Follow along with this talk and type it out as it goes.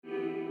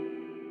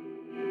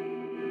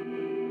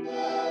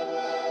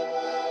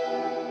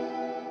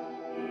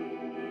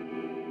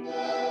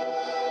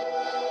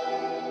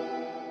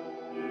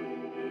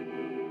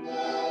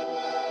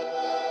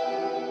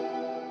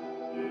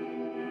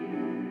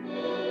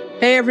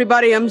Hey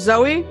everybody, I'm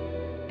Zoe.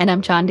 And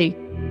I'm Chandi.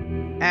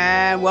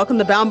 And welcome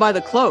to Bound by the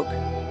Cloak.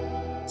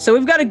 So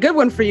we've got a good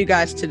one for you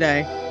guys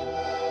today.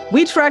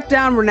 We tracked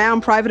down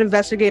renowned private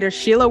investigator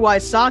Sheila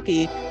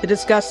Wysocki to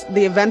discuss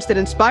the events that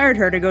inspired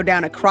her to go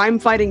down a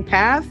crime-fighting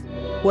path,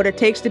 what it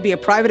takes to be a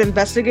private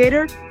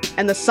investigator,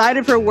 and the side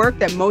of her work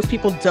that most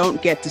people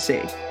don't get to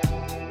see.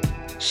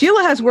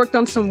 Sheila has worked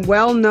on some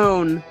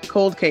well-known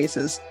cold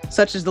cases,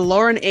 such as the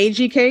Lauren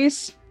Agee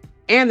case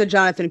and the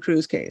Jonathan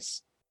Cruz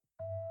case.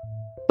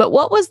 But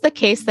what was the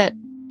case that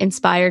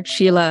inspired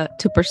Sheila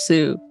to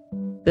pursue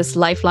this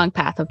lifelong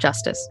path of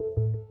justice?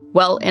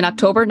 Well, in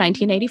October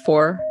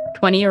 1984,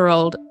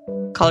 20-year-old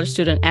college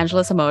student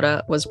Angela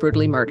Zamota was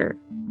brutally murdered.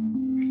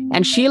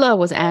 And Sheila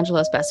was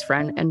Angela's best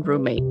friend and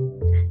roommate.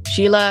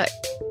 Sheila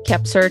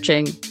kept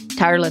searching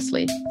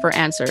tirelessly for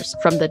answers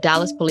from the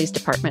Dallas Police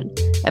Department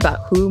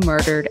about who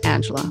murdered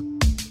Angela.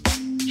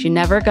 She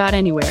never got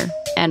anywhere,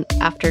 and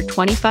after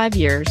 25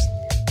 years,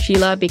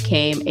 Sheila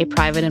became a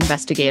private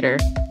investigator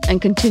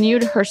and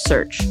continued her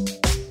search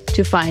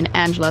to find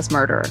Angela's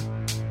murderer.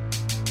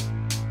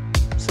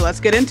 So let's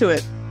get into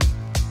it.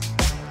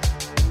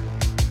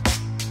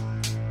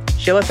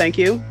 Sheila, thank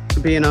you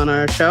for being on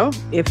our show.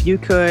 If you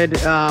could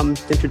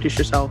introduce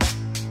yourself.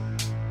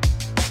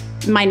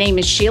 My name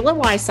is Sheila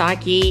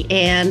Wysocki,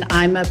 and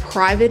I'm a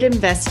private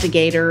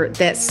investigator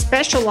that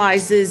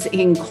specializes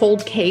in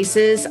cold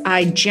cases.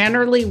 I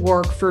generally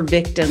work for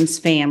victims'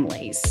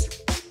 families.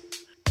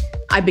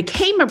 I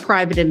became a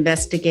private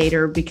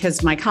investigator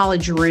because my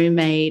college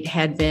roommate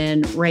had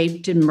been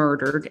raped and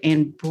murdered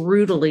and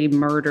brutally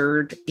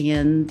murdered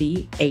in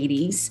the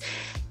 80s,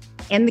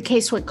 and the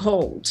case went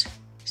cold.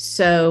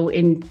 So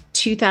in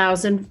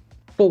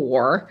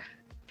 2004,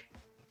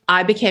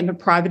 I became a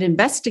private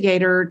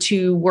investigator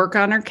to work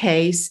on her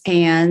case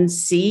and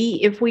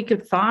see if we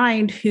could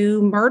find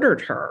who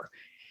murdered her.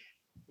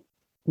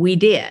 We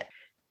did.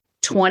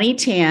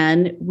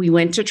 2010, we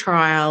went to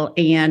trial,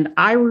 and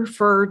I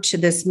refer to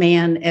this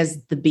man as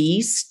the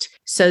Beast.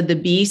 So the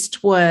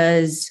Beast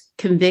was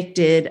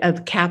convicted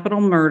of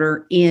capital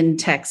murder in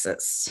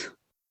Texas,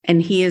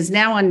 and he is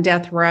now on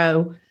death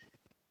row.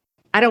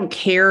 I don't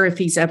care if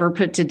he's ever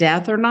put to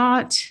death or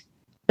not,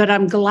 but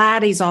I'm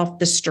glad he's off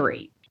the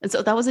street. And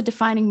so that was a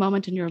defining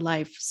moment in your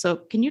life. So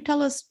can you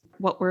tell us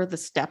what were the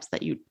steps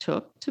that you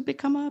took to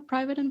become a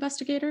private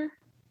investigator?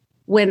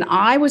 When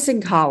I was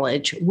in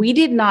college, we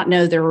did not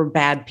know there were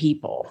bad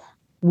people.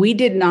 We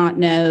did not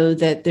know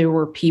that there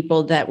were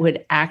people that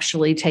would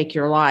actually take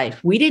your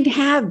life. We didn't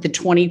have the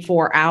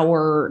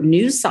 24-hour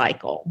news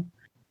cycle.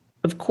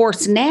 Of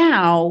course,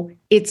 now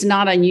it's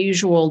not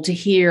unusual to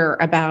hear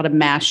about a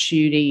mass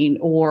shooting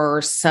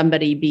or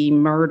somebody being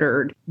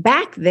murdered.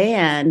 Back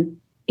then,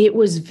 it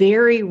was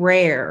very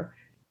rare.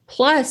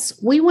 Plus,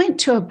 we went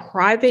to a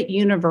private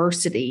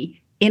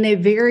university in a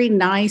very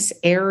nice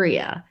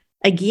area.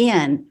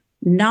 Again,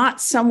 not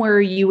somewhere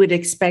you would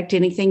expect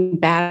anything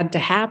bad to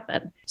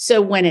happen.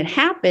 So when it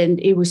happened,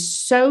 it was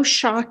so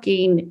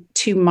shocking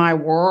to my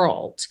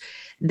world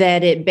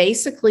that it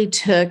basically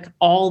took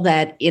all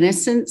that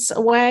innocence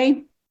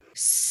away.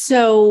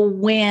 So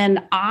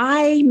when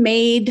I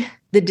made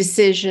the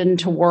decision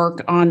to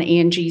work on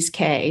Angie's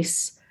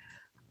case,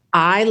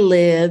 I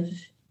lived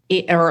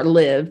in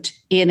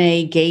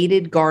a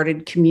gated,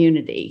 guarded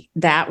community.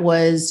 That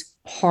was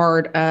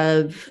part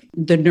of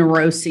the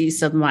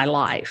neuroses of my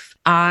life.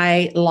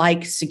 I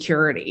like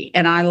security,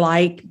 and I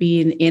like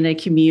being in a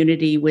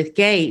community with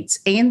gates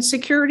and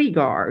security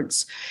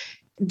guards.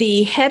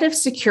 The head of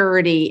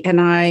security and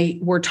I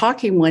were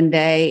talking one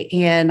day,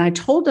 and I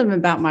told him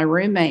about my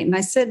roommate, and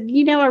I said,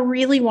 I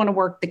really want to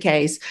work the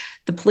case.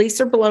 The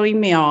police are blowing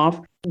me off.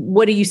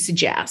 What do you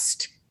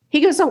suggest? He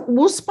goes, oh,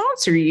 we'll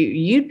sponsor you.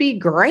 You'd be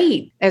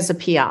great as a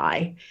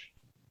PI.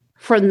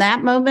 From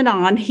that moment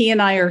on, he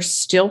and I are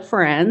still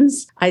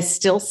friends. I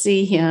still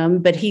see him,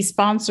 but he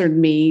sponsored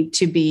me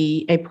to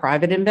be a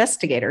private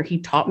investigator. He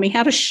taught me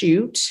how to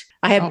shoot.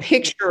 I have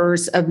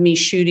pictures of me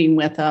shooting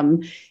with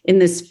him in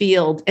this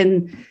field.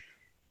 And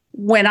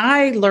when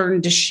I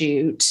learned to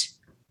shoot,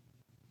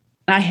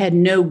 I had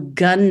no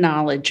gun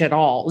knowledge at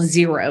all,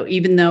 zero,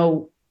 even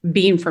though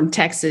being from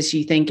Texas,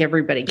 you think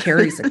everybody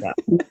carries a gun.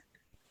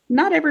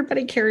 Not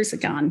everybody carries a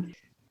gun.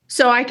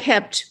 So I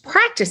kept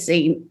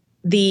practicing.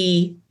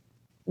 The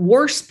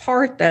worst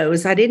part, though,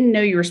 is I didn't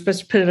know you were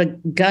supposed to put a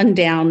gun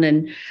down,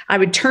 and I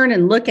would turn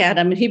and look at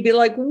him, and he'd be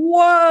like,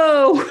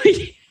 whoa.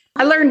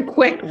 I learned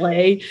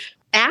quickly.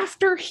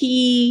 After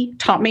he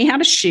taught me how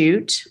to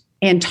shoot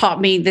and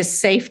taught me the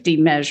safety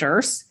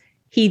measures,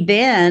 he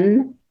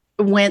then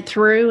went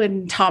through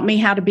and taught me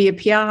how to be a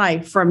PI.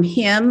 From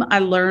him, I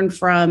learned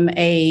from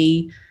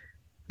a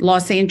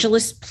Los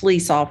Angeles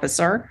police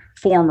officer,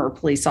 former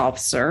police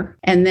officer,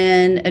 and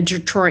then a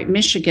Detroit,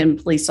 Michigan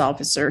police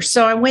officer.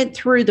 So I went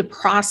through the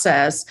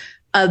process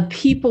of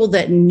people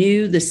that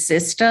knew the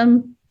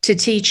system to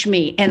teach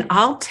me. And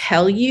I'll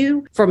tell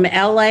you, from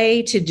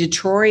LA to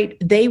Detroit,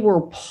 they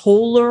were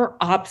polar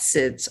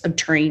opposites of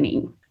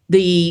training.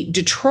 The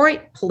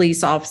Detroit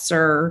police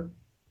officer,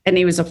 and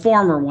he was a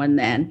former one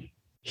then,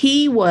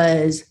 he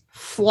was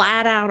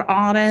flat out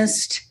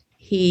honest.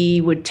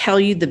 He would tell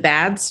you the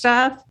bad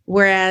stuff.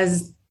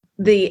 Whereas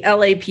the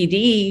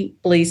LAPD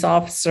police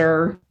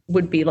officer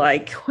would be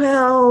like,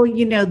 well,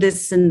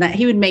 this and that.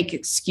 He would make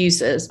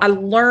excuses. I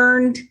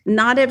learned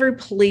not every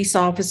police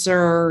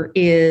officer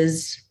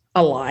is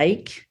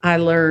alike. I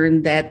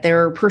learned that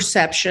their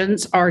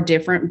perceptions are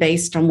different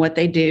based on what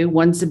they do.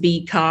 One's a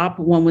beat cop,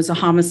 one was a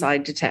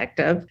homicide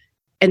detective,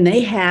 and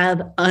they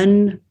have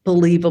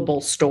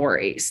unbelievable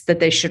stories that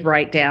they should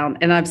write down.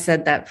 And I've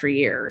said that for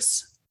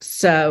years.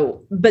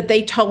 So, but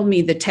they told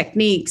me the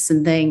techniques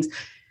and things.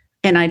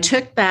 And I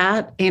took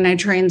that and I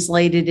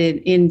translated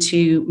it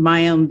into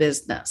my own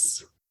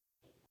business.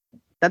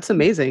 That's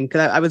amazing.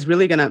 Because I was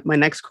really my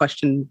next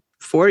question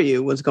for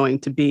you was going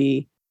to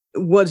be,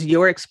 was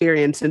your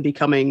experience in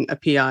becoming a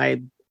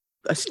PI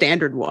a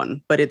standard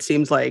one? But it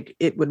seems like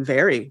it would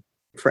vary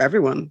for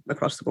everyone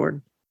across the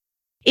board.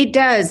 It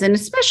does. And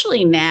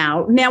especially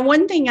now. Now,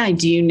 one thing I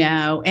do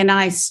know, and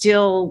I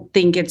still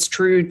think it's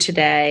true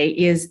today,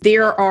 is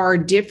there are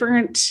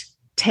different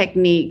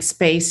techniques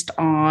based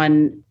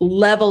on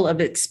level of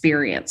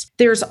experience.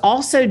 There's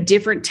also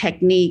different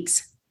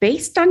techniques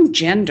based on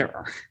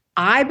gender.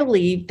 I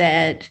believe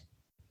that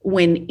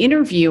when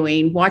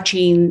interviewing,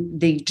 watching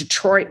the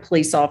Detroit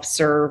police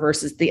officer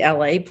versus the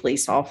LA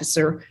police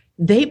officer,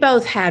 they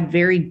both had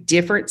very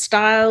different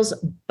styles,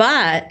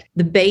 but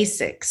the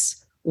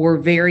basics were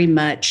very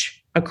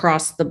much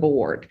across the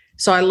board.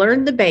 So I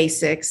learned the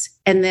basics,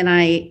 and then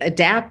I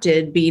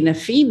adapted being a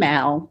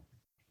female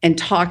and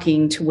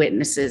talking to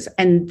witnesses.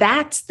 And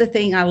that's the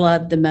thing I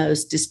love the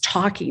most, is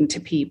talking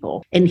to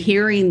people and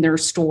hearing their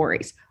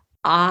stories.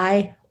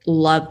 I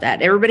love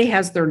that. Everybody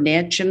has their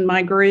niche in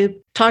my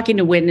group. Talking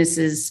to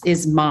witnesses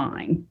is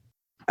mine.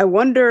 I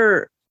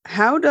wonder,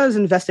 how does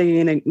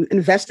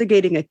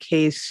investigating a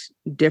case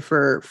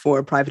differ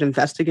for private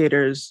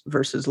investigators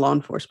versus law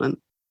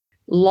enforcement?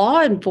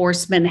 Law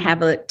enforcement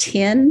have a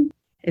TIN.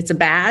 It's a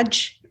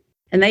badge,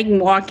 and they can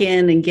walk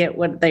in and get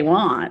what they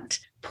want.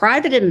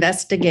 Private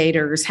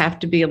investigators have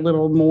to be a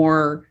little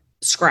more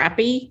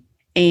scrappy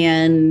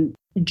and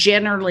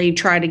generally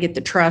try to get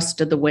the trust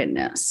of the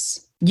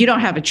witness. You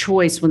don't have a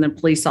choice when the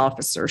police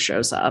officer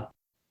shows up.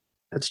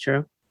 That's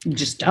true. You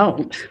just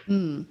don't.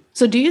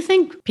 So do you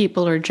think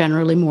people are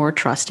generally more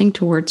trusting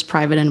towards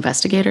private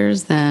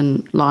investigators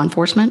than law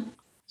enforcement?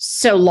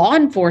 So law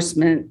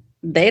enforcement,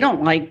 they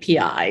don't like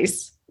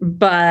PIs,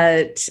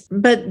 but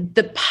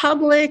the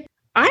public,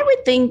 I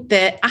would think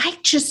that I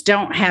just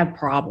don't have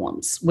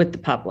problems with the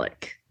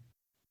public.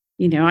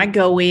 I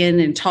go in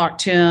and talk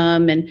to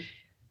them, and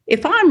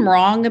if I'm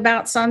wrong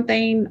about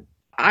something,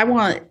 I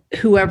want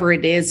whoever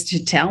it is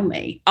to tell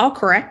me. I'll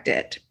correct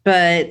it.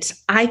 But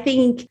I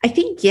think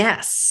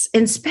yes,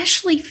 and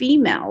especially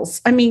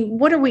females. I mean,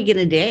 what are we going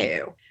to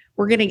do?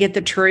 We're going to get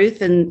the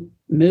truth and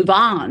move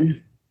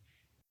on.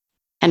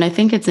 And I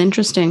think it's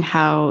interesting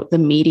how the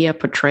media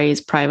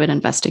portrays private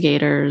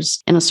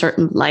investigators in a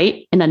certain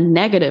light, in a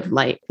negative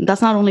light.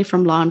 That's not only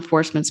from law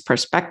enforcement's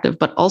perspective,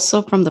 but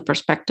also from the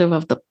perspective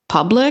of the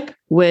public,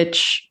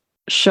 which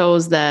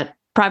shows that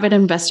private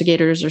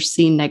investigators are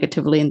seen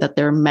negatively and that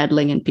they're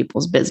meddling in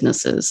people's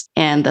businesses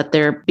and that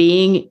they're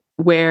being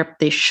where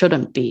they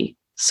shouldn't be.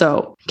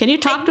 So can you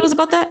talk to us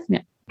about that?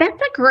 Yeah.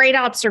 That's a great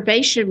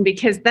observation,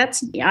 because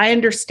I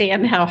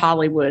understand how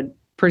Hollywood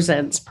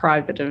presents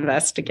private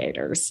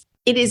investigators.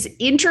 It is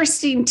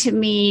interesting to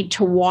me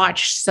to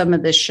watch some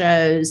of the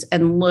shows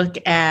and look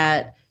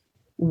at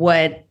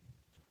what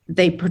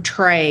they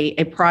portray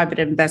a private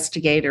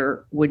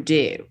investigator would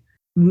do.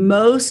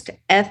 Most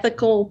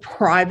ethical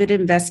private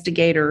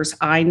investigators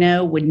I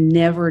know would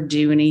never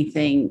do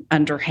anything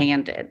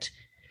underhanded.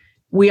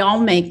 We all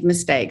make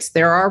mistakes.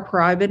 There are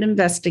private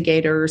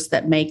investigators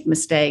that make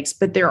mistakes,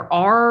 but there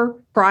are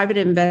private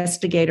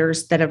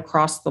investigators that have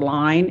crossed the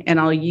line. And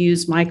I'll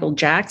use Michael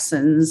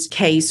Jackson's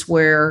case,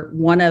 where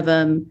one of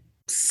them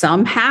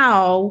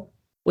somehow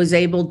was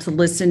able to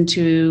listen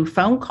to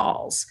phone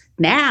calls.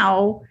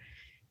 Now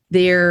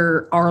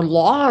there are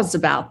laws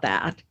about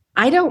that.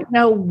 I don't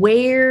know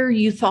where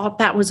you thought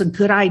that was a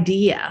good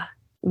idea.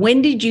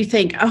 When did you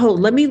think, oh,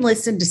 let me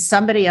listen to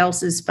somebody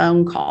else's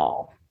phone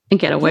call and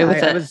get away with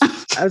it?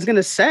 I was going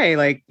to say,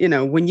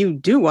 when you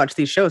do watch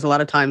these shows, a lot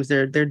of times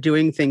they're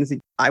doing things that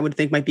I would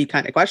think might be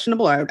kind of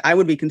questionable. I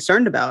would be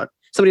concerned about.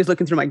 Somebody's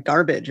looking through my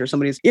garbage, or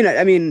somebody's,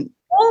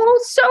 Oh,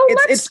 so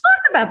let's talk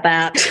about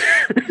that.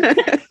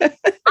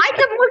 I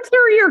can look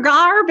through your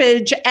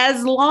garbage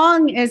as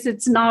long as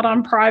it's not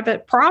on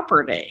private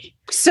property.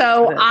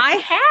 So I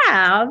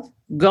have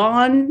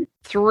gone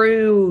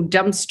through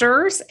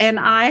dumpsters and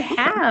I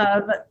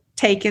have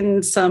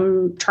taken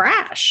some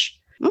trash.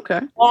 Okay.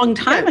 A long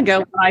time ago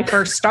when I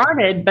first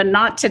started, but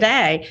not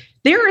today.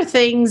 There are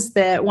things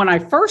that when I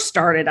first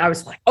started, I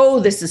was like, oh,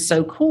 this is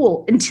so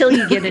cool, until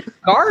you get into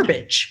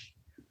garbage.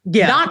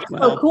 Yeah. Not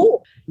so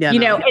cool. Yeah,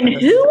 and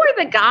who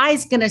are the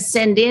guys going to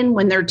send in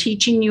when they're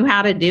teaching you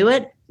how to do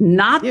it?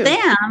 Not you.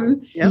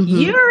 Them. Yep.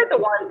 You're the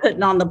one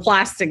putting on the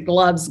plastic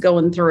gloves,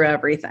 going through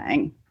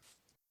everything.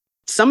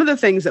 Some of the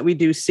things that we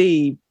do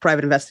see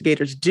private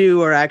investigators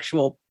do are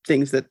actual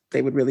things that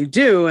they would really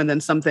do. And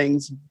then some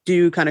things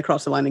do kind of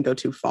cross the line and go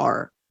too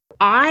far.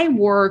 I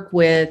work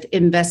with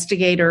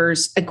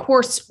investigators. Of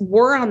course,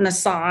 we're on the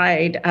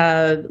side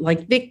of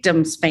like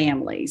victims'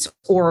 families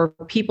or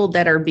people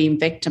that are being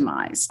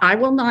victimized. I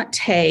will not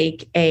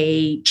take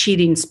a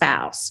cheating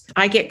spouse.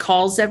 I get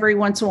calls every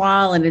once in a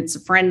while and it's a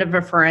friend of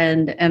a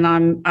friend and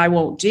I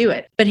won't do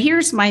it. But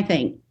here's my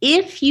thing.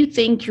 If you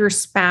think your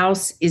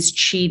spouse is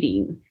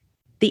cheating,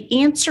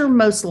 the answer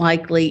most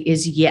likely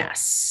is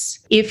yes.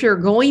 If you're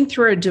going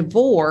through a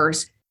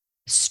divorce,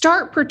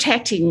 start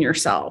protecting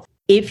yourself.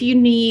 If you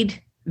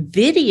need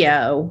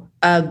video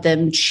of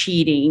them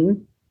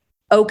cheating,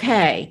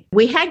 okay.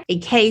 We had a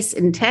case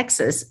in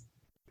Texas.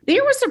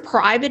 There was a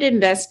private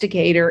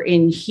investigator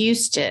in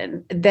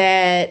Houston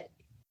that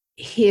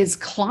his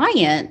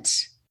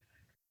client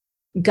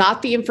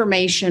got the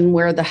information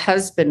where the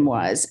husband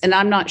was. And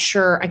I'm not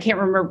sure, I can't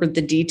remember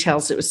the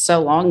details. It was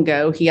so long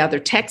ago. He either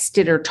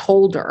texted or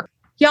told her.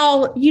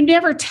 Y'all, you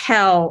never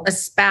tell a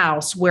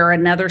spouse where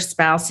another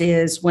spouse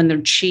is when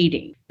they're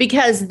cheating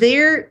because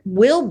there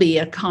will be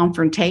a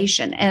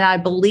confrontation. And I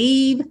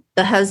believe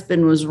the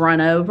husband was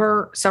run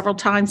over several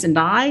times and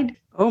died.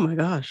 Oh my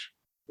gosh.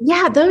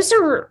 Yeah, those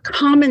are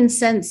common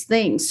sense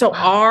things. So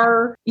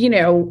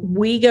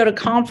we go to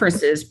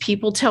conferences,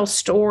 people tell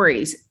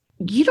stories.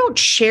 You don't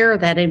share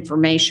that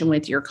information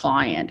with your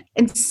client.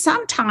 And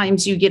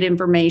sometimes you get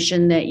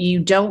information that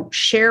you don't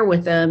share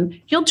with them.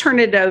 You'll turn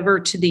it over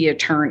to the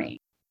attorney.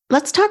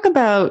 Let's talk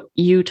about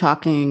you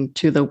talking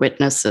to the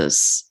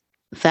witnesses.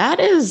 That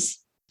is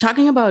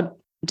talking about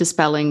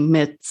dispelling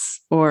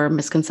myths or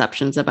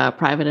misconceptions about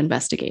private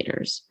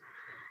investigators.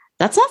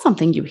 That's not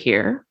something you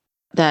hear,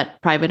 that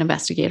private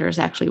investigators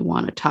actually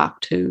want to talk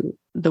to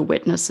the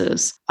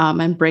witnesses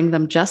and bring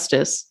them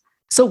justice.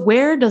 So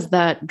where does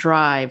that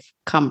drive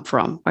come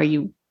from? Are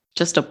you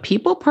just a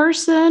people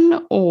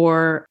person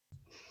or?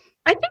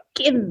 I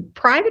think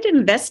private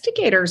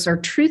investigators are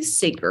truth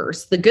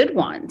seekers, the good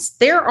ones.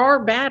 There are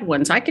bad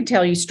ones. I could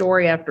tell you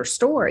story after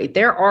story.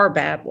 There are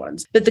bad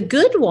ones, but the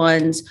good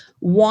ones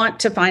want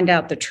to find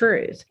out the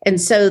truth.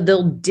 And so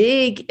they'll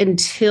dig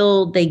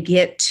until they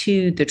get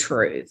to the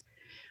truth.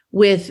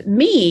 With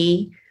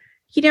me,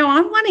 I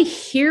want to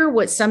hear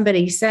what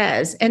somebody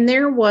says. And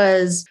there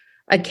was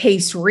a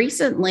case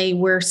recently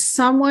where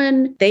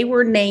they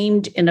were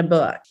named in a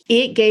book.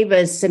 It gave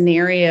a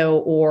scenario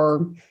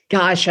or,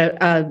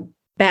 a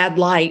bad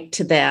light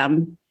to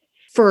them.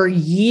 For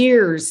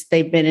years,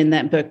 they've been in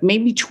that book,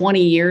 maybe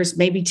 20 years,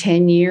 maybe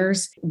 10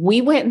 years. We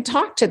went and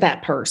talked to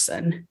that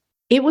person.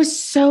 It was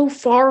so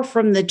far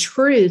from the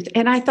truth.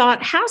 And I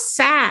thought, how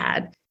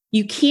sad.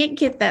 You can't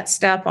get that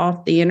stuff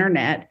off the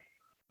internet.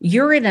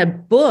 You're in a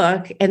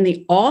book and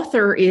the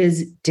author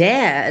is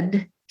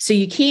dead. So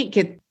you can't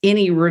get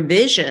any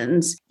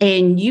revisions.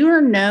 And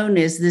you're known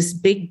as this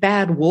big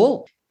bad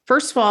wolf.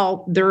 First of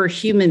all, they're a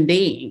human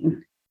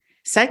being.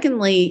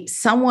 Secondly,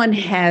 someone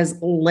has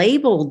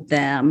labeled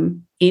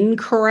them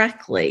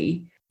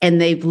incorrectly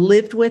and they've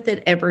lived with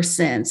it ever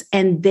since.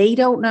 And they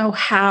don't know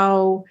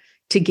how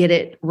to get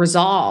it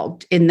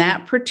resolved. In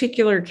that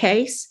particular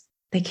case,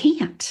 they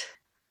can't.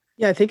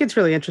 Yeah, I think it's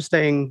really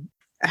interesting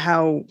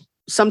how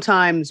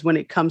sometimes when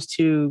it comes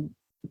to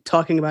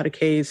talking about a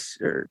case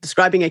or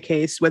describing a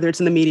case, whether it's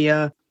in the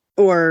media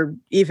or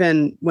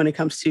even when it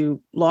comes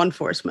to law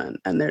enforcement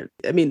and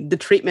the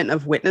treatment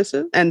of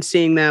witnesses and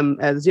seeing them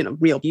as,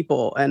 real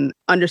people and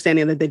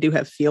understanding that they do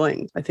have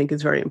feelings, I think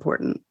is very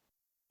important.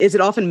 Is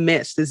it often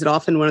missed? Is it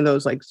often one of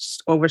those like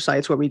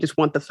oversights where we just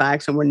want the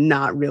facts and we're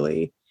not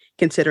really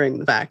considering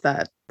the fact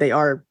that they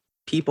are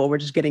people? We're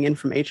just getting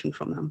information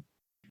from them.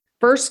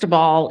 First of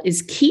all,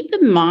 is keep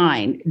in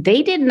mind,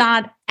 they did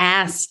not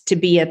ask to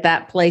be at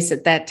that place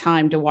at that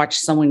time to watch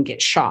someone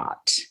get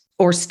shot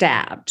or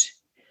stabbed.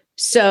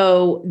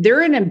 So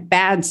they're in a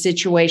bad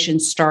situation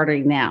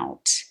starting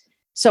out.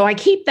 So I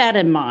keep that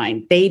in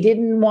mind. They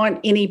didn't want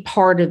any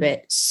part of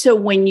it. So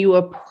when you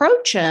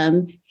approach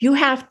them, you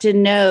have to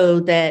know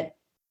that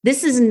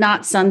this is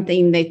not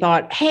something they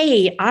thought,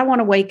 hey, I want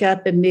to wake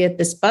up and be at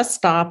this bus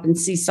stop and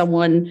see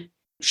someone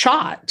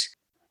shot.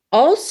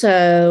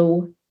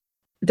 Also,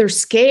 they're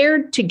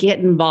scared to get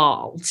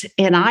involved.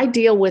 And I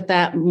deal with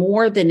that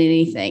more than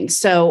anything.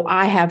 So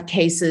I have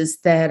cases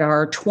that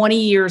are 20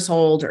 years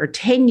old or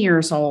 10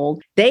 years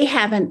old. They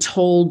haven't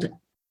told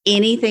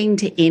anything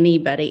to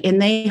anybody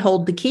and they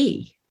hold the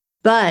key.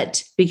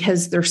 But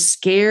because they're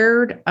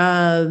scared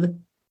of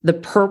the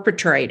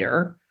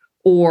perpetrator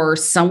or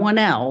someone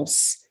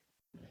else,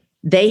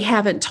 they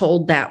haven't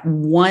told that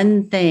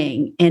one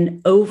thing.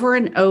 And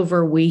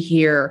over we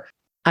hear,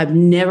 I've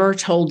never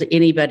told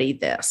anybody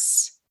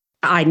this.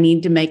 I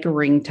need to make a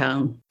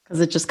ringtone. Because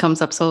it just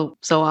comes up so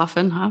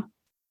often, huh?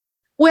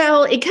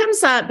 Well, it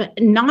comes up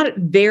not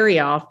very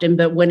often,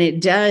 but when it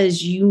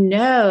does,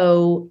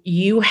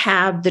 you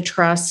have the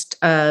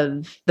trust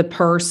of the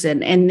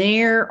person. And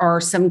there are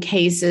some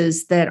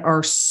cases that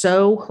are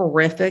so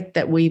horrific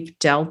that we've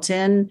dealt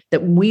in,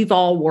 that we've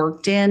all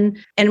worked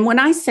in. And when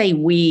I say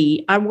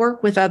we, I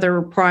work with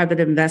other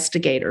private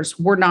investigators.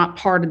 We're not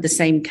part of the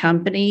same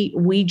company.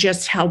 We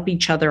just help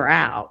each other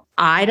out.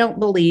 I don't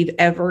believe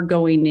ever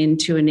going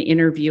into an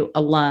interview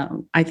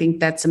alone. I think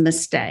that's a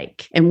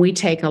mistake. And we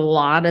take a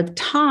lot of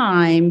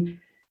time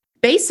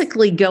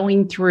basically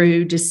going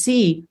through to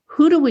see,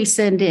 who do we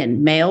send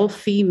in, male,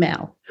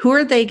 female? Who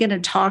are they going to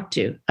talk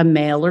to, a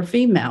male or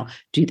female?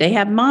 Do they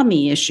have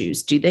mommy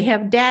issues? Do they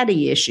have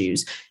daddy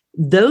issues?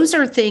 Those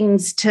are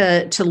things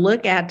to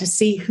look at to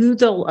see who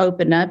they'll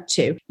open up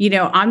to.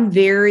 I'm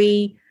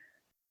very,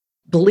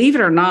 believe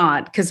it or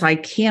not, because I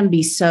can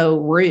be so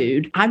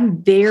rude,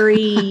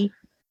 I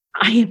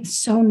am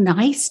so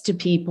nice to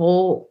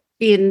people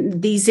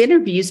in these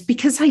interviews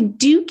because I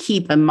do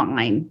keep in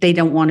mind they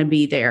don't want to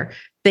be there.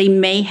 They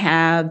may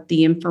have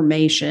the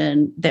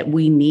information that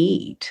we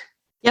need.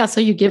 Yeah,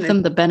 so you give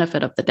them the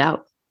benefit of the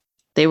doubt.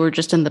 They were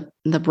just in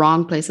the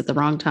wrong place at the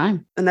wrong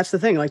time. And that's the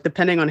thing, like,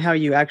 depending on how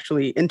you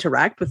actually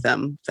interact with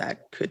them,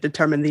 that could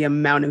determine the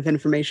amount of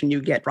information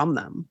you get from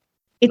them.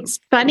 It's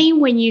funny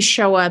when you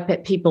show up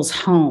at people's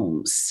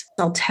homes.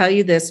 I'll tell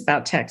you this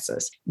about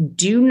Texas.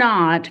 Do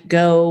not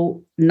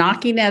go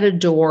knocking at a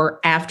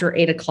door after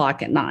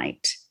 8:00 at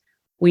night.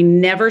 We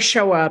never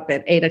show up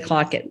at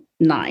 8:00 at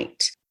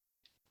night.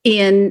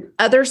 In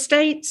other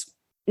states,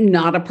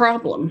 not a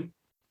problem.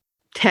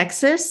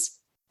 Texas,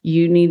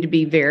 you need to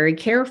be very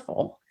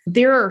careful.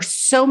 There are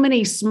so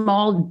many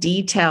small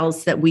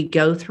details that we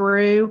go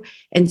through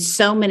and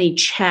so many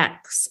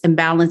checks and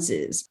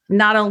balances.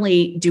 Not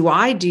only do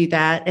I do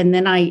that, and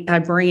then I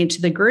bring it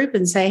to the group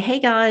and say, hey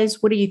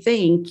guys, what do you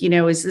think?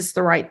 Is this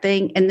the right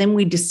thing? And then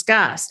we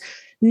discuss.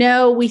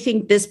 No, we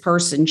think this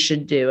person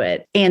should do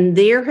it. And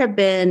there have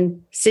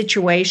been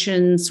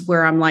situations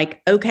where I'm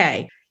like,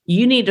 okay,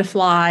 you need to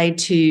fly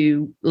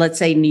to, let's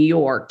say, New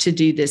York to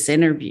do this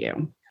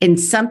interview. And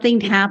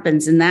something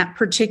happens and that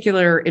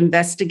particular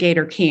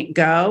investigator can't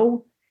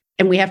go,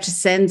 and we have to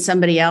send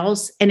somebody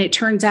else. And it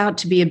turns out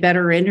to be a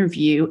better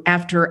interview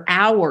after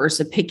hours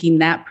of picking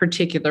that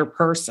particular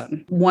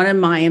person. One of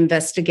my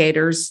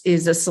investigators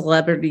is a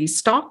celebrity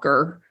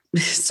stalker.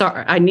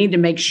 Sorry, I need to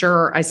make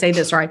sure I say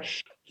this right.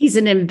 He's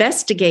an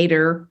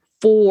investigator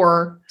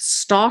for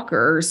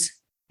stalkers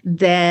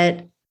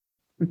that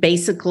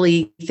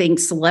basically think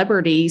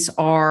celebrities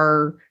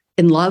are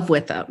in love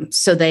with them.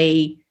 So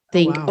they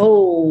think,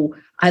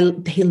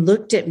 he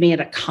looked at me at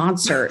a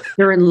concert.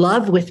 They're in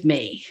love with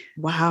me.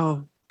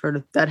 Wow.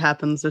 That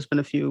happens. There's been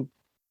a few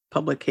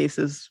public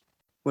cases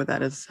where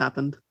that has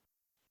happened.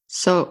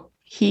 So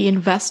he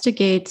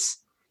investigates.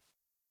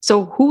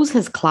 So who's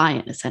his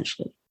client,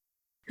 essentially?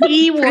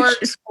 He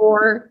works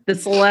for the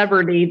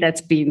celebrity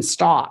that's being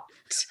stalked.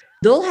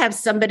 They'll have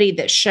somebody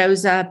that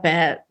shows up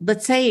at,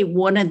 let's say,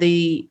 one of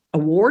the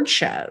award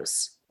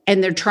shows,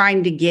 and they're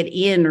trying to get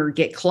in or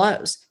get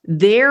close.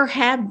 There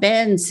have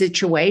been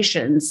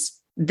situations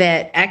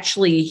that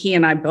actually he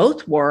and I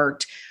both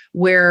worked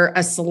where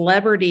a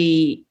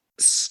celebrity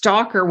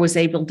stalker was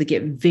able to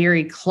get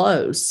very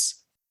close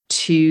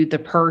to the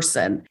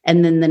person.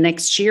 And then the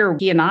next year,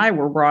 he and I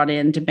were brought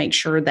in to make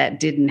sure that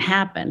didn't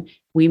happen.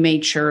 We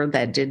made sure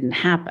that didn't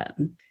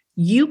happen.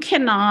 You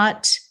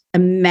cannot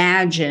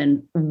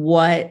imagine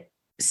what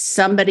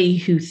somebody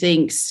who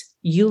thinks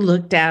you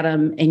looked at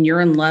them and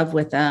you're in love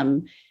with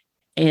them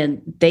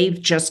and they've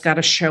just got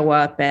to show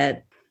up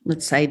at,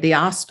 let's say, the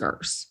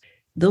Oscars.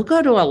 They'll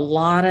go to a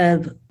lot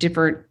of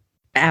different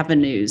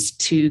avenues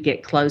to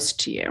get close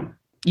to you.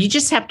 You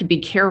just have to be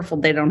careful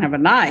they don't have a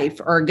knife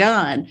or a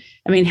gun.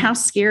 I mean, how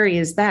scary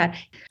is that?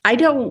 I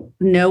don't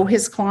know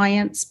his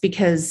clients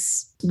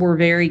because we're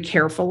very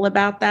careful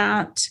about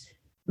that.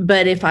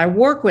 But if I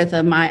work with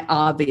him, I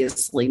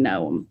obviously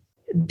know him.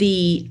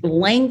 The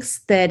lengths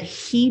that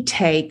he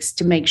takes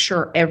to make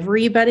sure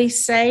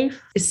everybody's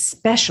safe,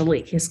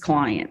 especially his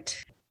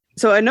client.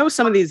 So I know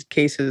some of these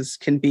cases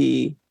can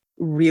be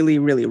really,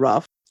 really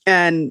rough.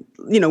 And,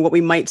 what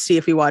we might see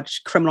if we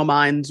watch Criminal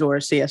Minds or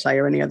CSI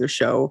or any other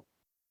show,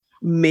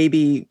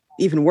 maybe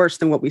even worse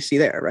than what we see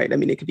there, right? I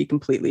mean, it could be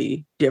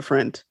completely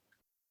different.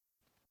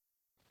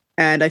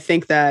 And I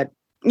think that,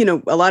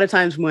 a lot of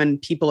times when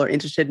people are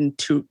interested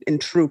in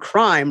true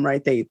crime,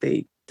 right,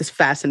 they this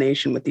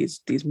fascination with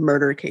these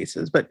murder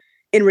cases. But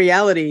in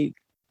reality,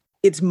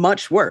 it's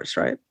much worse,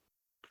 right?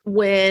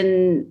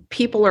 When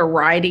people are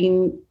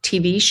writing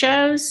TV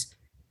shows,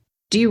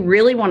 do you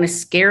really want to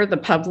scare the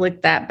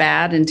public that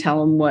bad and tell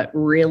them what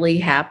really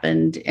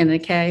happened in a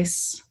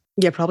case?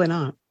 Yeah, probably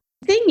not.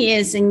 Thing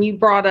is, and you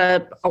brought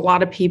up a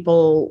lot of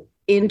people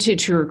into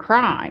true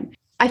crime.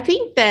 I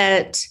think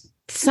that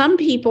some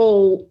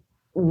people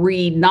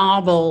read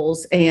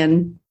novels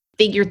and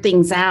figure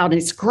things out.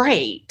 It's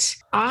great.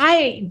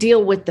 I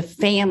deal with the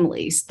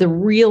families, the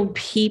real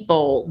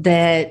people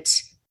that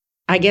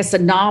I guess a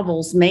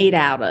novel's made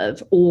out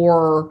of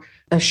or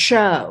a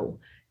show.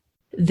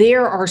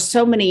 there are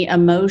so many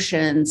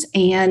emotions,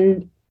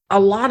 and a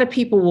lot of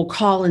people will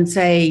call and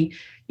say,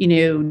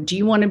 do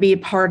you want to be a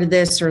part of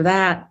this or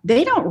that?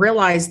 They don't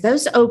realize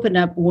those open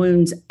up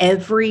wounds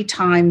every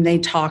time they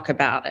talk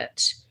about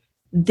it.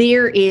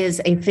 There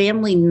is a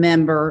family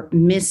member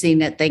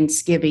missing at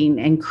Thanksgiving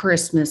and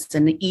Christmas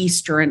and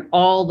Easter and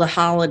all the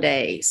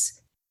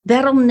holidays.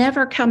 That'll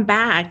never come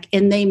back,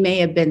 and they may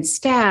have been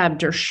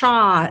stabbed or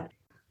shot.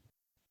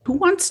 Who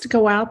wants to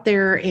go out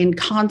there and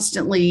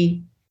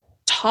constantly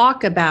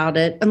talk about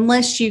it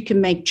unless you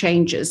can make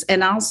changes?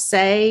 And I'll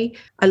say,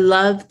 I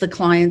love the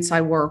clients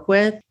I work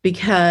with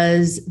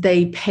because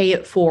they pay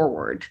it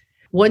forward.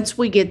 Once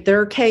we get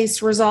their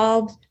case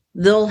resolved,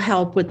 they'll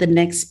help with the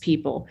next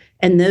people.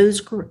 And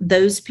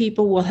those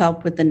people will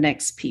help with the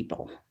next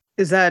people.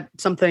 Is that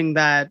something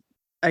that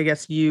I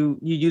guess you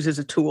use as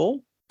a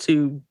tool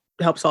to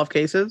help solve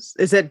cases?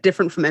 Is that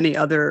different from any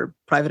other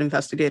private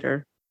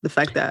investigator, the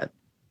fact that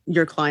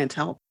your clients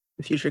help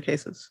in future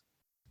cases?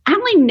 I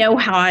only know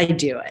how I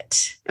do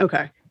it.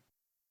 Okay.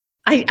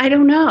 I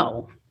don't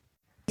know.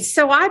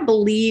 So I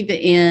believe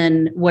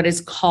in what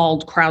is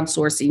called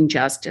crowdsourcing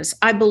justice.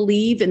 I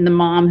believe in the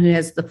mom who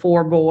has the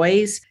 4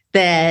 boys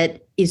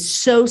that is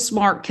so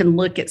smart, can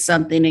look at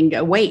something and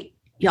go, wait,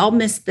 y'all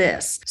missed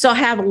this. So I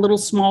have a little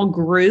small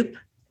group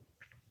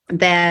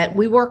that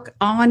we work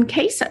on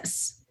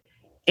cases.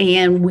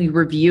 And we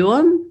review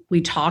them, we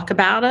talk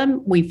about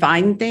them, we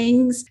find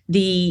things.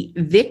 The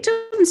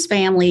victim's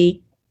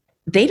family,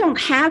 they don't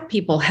have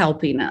people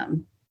helping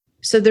them.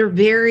 So they're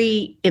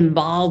very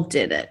involved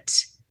in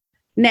it.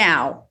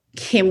 Now,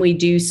 can we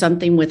do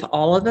something with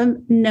all of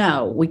them?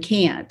 No, we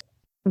can't.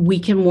 We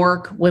can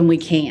work when we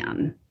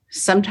can.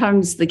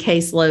 Sometimes the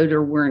caseload,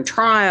 or we're in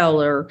trial,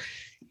 or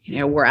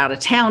we're out of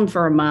town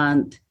for a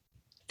month,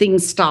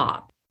 things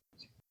stop.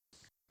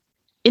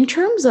 In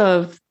terms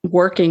of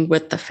working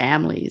with the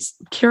families,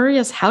 I'm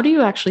curious, how do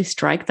you actually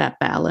strike that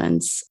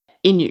balance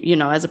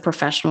as a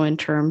professional, in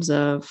terms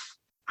of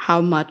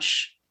how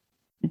much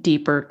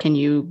deeper can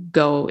you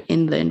go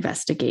in the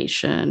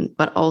investigation,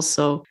 but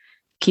also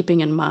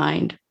keeping in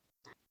mind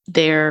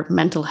their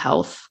mental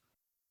health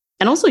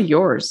and also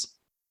yours,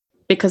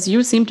 because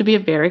you seem to be a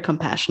very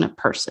compassionate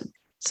person.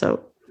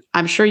 So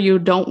I'm sure you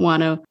don't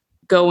want to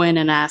go in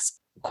and ask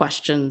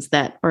questions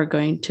that are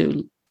going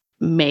to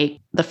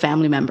make the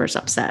family members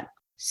upset.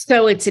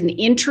 So it's an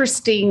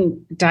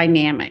interesting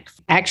dynamic.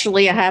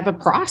 Actually, I have a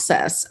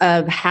process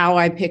of how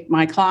I pick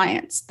my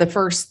clients. The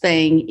first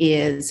thing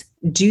is,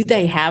 do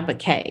they have a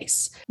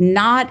case?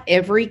 Not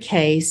every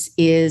case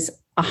is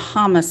a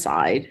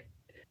homicide.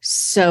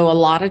 So a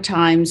lot of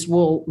times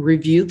we'll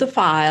review the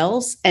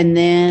files and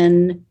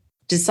then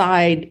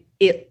decide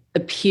it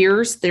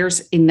appears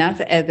there's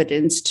enough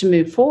evidence to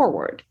move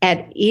forward.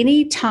 At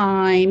any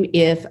time,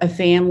 if a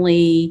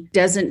family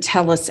doesn't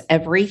tell us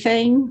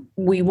everything,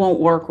 we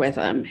won't work with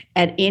them.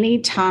 At any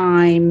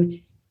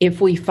time, if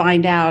we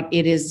find out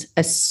it is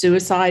a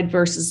suicide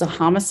versus a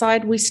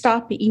homicide, we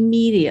stop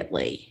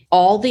immediately.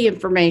 All the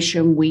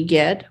information we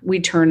get, we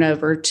turn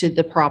over to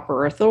the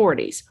proper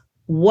authorities.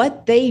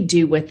 What they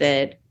do with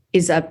it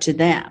is up to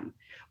them,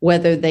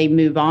 whether they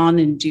move on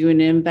and do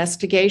an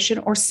investigation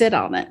or sit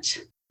on it.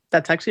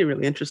 That's actually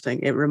really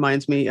interesting. It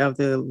reminds me of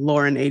the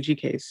Lauren Agee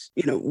case.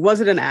 Was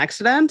it an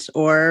accident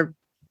or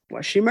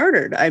was she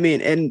murdered? I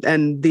mean,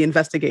 and the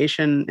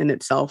investigation in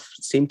itself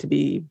seemed to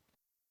be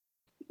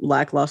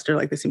lackluster,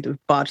 like they seemed to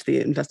botch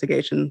the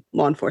investigation,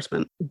 law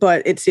enforcement.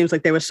 But it seems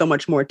like there was so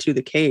much more to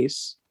the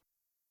case,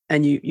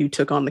 and you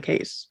took on the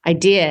case. I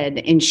did.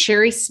 And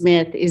Sherry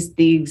Smith is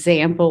the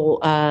example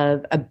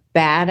of a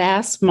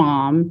badass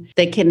mom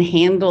that can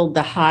handle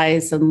the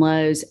highs and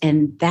lows.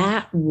 And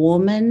that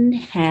woman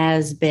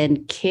has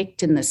been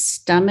kicked in the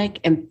stomach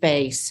and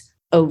face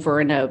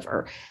over and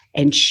over.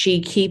 And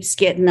she keeps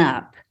getting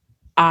up.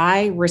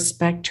 I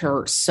respect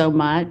her so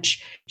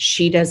much.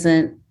 She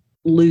doesn't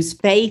lose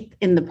faith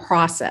in the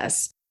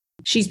process.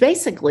 She's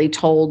basically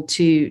told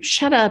to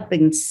shut up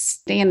and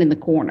stand in the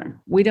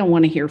corner. We don't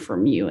want to hear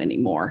from you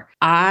anymore.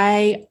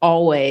 I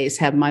always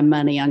have my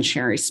money on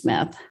Sherry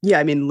Smith. Yeah,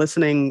 I mean,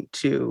 listening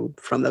to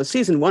from those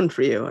season 1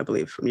 for you, I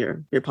believe, from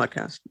your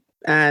podcast,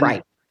 and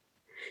right,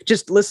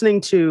 just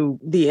listening to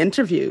the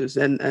interviews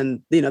and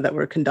that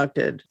were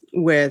conducted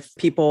with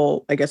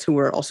people, I guess, who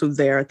were also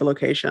there at the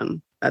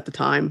location at the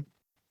time.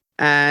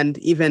 And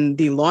even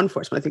the law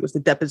enforcement, I think it was the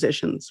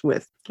depositions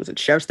with, was it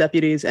sheriff's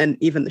deputies and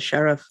even the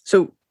sheriff.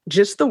 So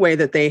just the way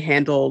that they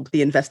handled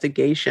the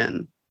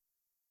investigation,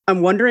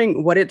 I'm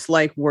wondering what it's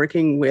like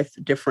working with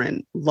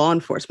different law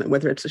enforcement,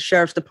 whether it's a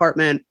sheriff's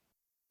department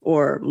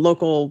or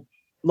local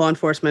law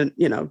enforcement,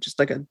 just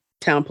like a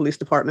town police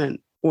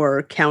department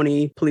or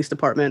county police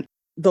department.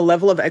 The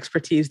level of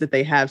expertise that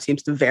they have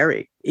seems to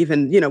vary,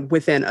 even,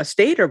 within a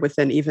state or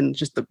within even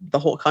just the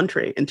whole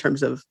country, in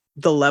terms of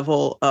the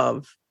level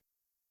of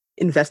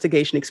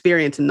investigation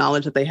experience and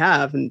knowledge that they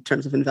have in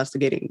terms of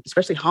investigating,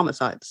 especially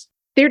homicides.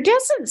 There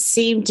doesn't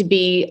seem to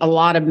be a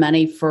lot of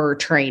money for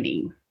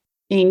training.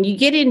 And you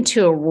get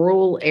into a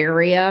rural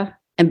area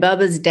And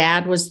Bubba's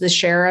dad was the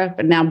sheriff,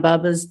 and now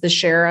Bubba's the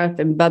sheriff,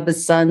 and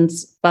Bubba's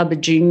son's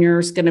Bubba Jr.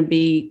 is going to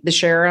be the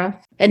sheriff.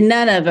 And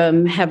none of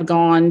them have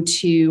gone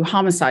to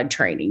homicide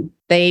training.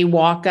 They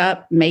walk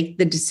up, make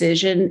the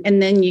decision,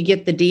 and then you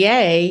get the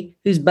DA,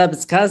 who's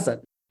Bubba's cousin.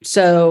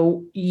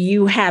 So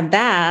you have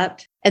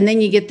that, and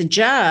then you get the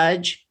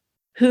judge,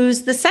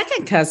 who's the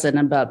second cousin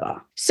of Bubba.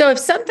 So if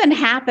something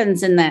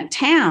happens in that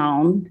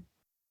town,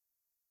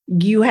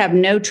 you have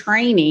no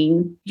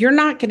training, you're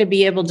not going to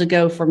be able to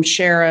go from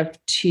sheriff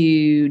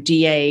to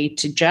DA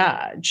to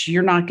judge.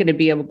 You're not going to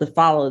be able to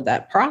follow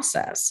that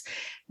process.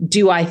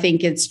 Do I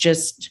think it's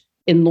just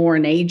in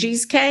Lauren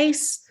Agee's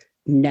case?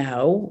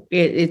 No,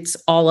 it's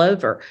all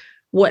over.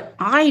 What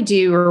I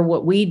do or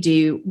what we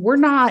do,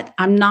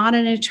 I'm not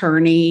an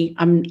attorney.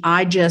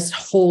 I just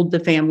hold the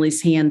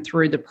family's hand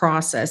through the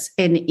process.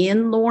 And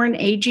in Lauren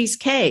Agee's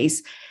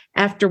case,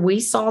 after we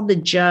saw the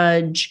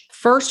judge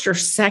first or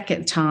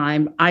second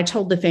time, I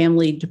told the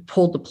family to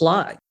pull the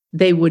plug.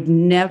 They would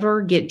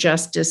never get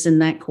justice in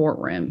that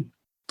courtroom.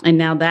 And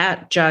now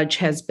that judge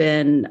has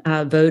been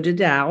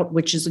voted out,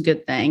 which is a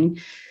good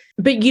thing.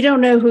 But you don't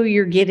know who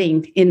you're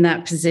getting in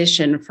that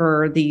position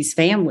for these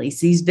families,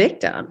 these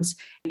victims.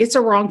 It's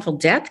a wrongful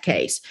death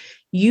case.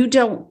 You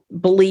don't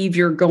believe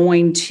you're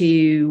going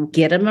to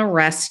get them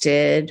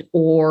arrested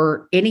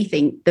or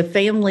anything. The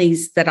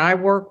families that I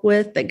work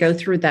with that go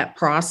through that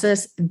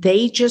process,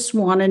 they just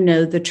want to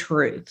know the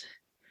truth.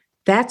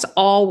 That's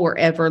all we're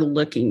ever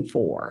looking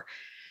for.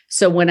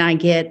 So when I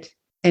get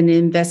an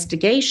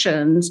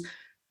investigations,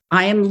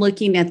 I am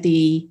looking at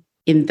the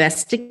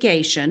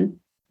investigation.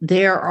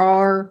 There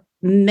are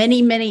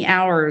many, many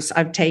hours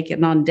I've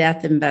taken on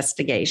death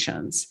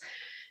investigations.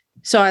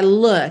 So I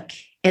look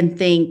and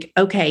think,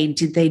 okay,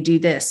 did they do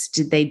this?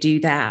 Did they do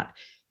that?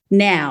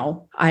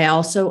 Now, I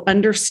also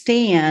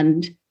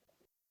understand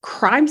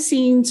crime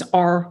scenes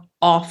are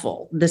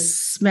awful. The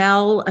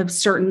smell of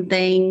certain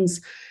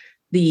things,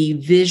 the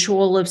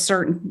visual of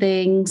certain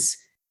things.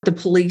 The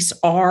police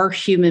are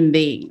human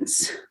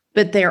beings,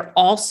 but they're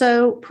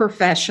also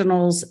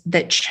professionals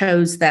that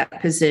chose that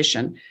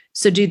position.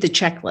 So do the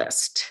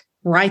checklist,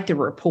 write the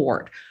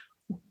report.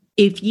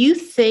 If you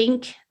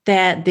think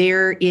that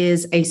there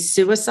is a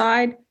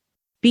suicide,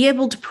 be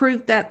able to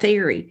prove that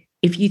theory.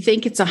 If you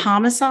think it's a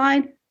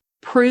homicide,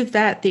 prove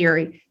that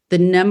theory. The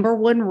number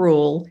one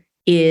rule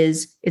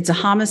is it's a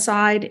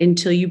homicide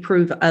until you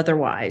prove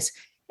otherwise.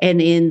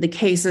 And in the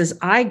cases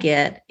I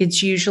get,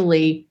 it's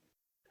usually,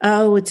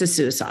 oh, it's a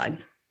suicide.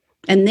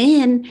 And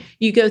then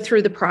you go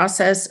through the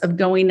process of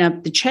going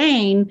up the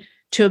chain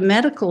to a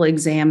medical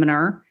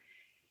examiner.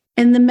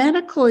 And the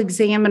medical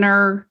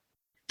examiner,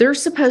 they're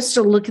supposed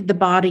to look at the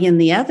body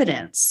and the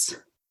evidence.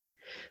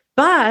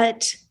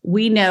 But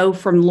we know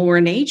from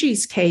Lauren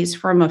Agee's case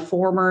from a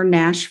former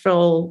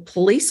Nashville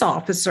police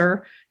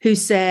officer who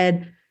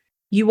said,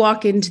 you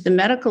walk into the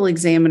medical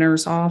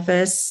examiner's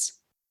office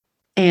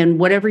and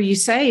whatever you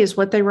say is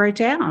what they write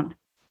down.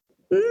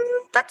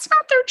 That's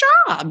not their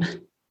job.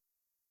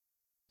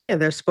 Yeah,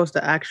 they're supposed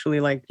to actually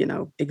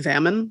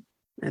examine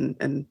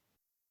and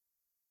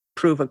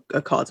prove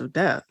a cause of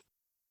death.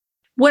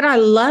 What I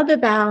love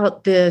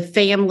about the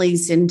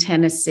families in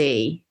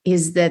Tennessee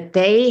is that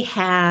they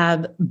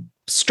have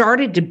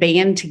started to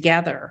band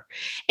together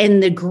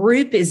and the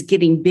group is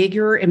getting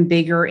bigger and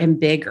bigger and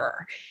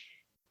bigger.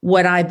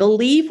 What I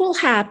believe will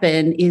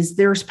happen is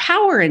there's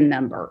power in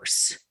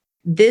numbers.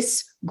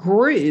 This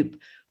group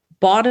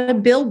bought a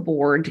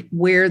billboard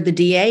where the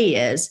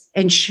DA is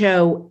and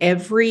show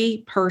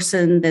every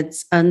person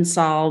that's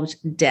unsolved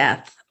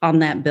death on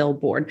that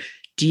billboard.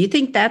 Do you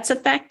think that's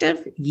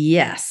effective?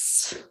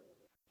 Yes.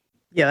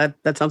 Yeah,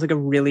 that sounds like a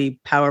really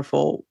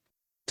powerful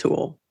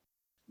tool.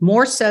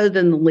 More so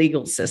than the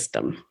legal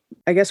system.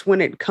 I guess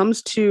when it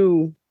comes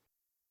to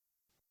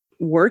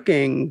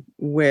working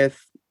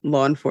with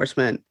law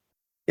enforcement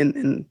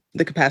in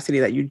the capacity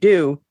that you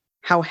do,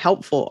 how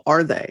helpful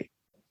are they?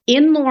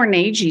 In Lauren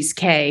Agee's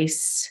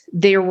case,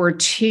 there were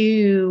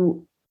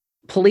two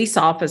police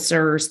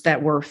officers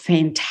that were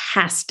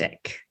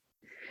fantastic,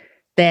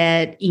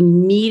 that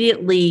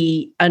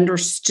immediately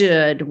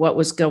understood what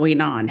was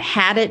going on.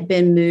 Had it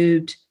been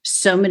moved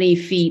so many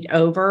feet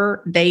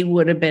over, they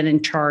would have been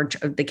in charge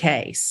of the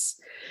case.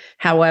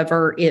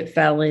 However, it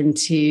fell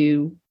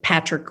into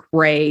Patrick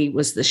Ray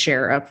was the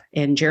sheriff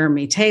and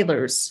Jeremy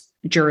Taylor's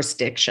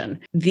jurisdiction.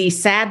 The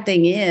sad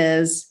thing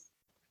is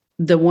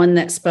the one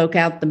that spoke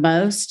out the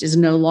most is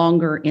no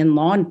longer in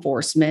law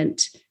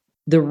enforcement.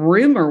 The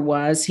rumor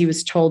was he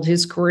was told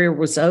his career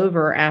was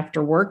over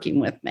after working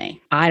with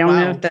me. I don't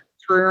know if that's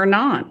true or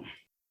not.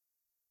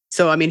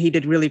 So, I mean, he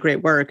did really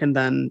great work. And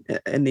then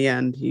in the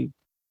end, he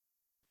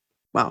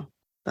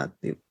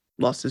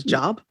lost his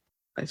job,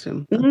 I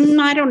assume.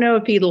 I don't know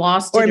if he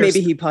lost it. Or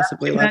maybe he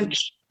possibly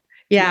left.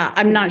 Yeah,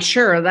 I'm not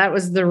sure. That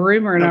was the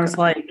rumor. And I was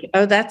like,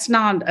 oh, that's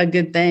not a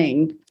good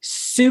thing.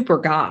 Super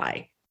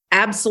guy.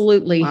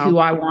 Absolutely who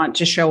I want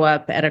to show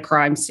up at a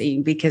crime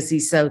scene because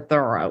he's so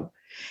thorough.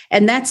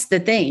 And that's the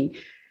thing.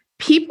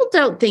 People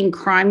don't think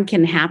crime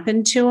can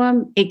happen to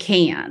them. It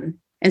can.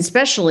 And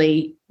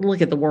especially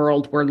look at the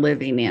world we're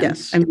living in.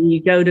 Yes. I mean,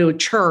 you go to a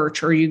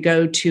church or you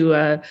go to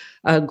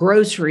a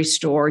grocery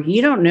store,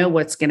 you don't know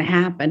what's going to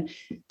happen,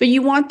 but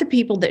you want the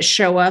people that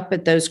show up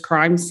at those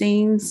crime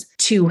scenes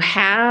to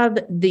have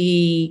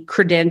the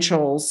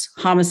credentials,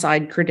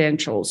 homicide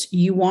credentials.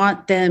 You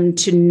want them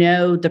to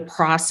know the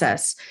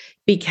process,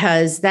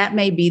 because that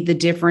may be the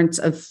difference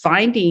of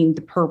finding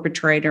the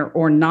perpetrator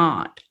or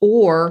not.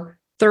 Or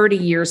 30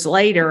 years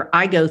later,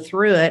 I go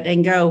through it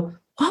and go,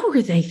 what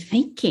were they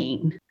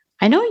thinking?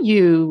 I know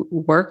you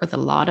work with a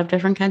lot of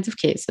different kinds of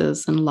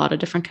cases and a lot of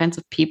different kinds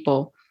of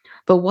people,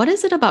 but what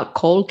is it about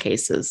cold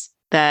cases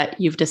that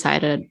you've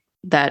decided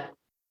that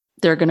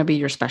they're going to be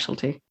your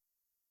specialty?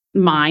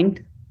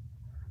 Mine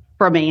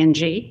from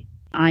Angie.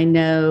 I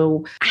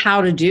know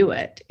how to do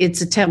it.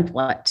 It's a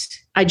template.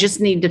 I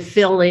just need to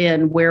fill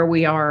in where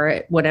we are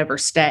at whatever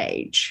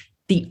stage.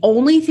 The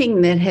only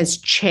thing that has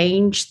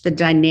changed the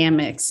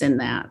dynamics in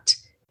that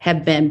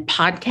have been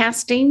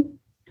podcasting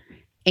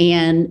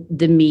and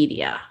the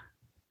media.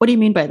 What do you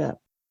mean by that?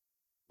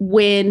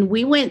 When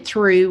we went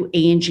through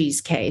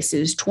Angie's case, it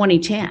was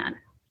 2010.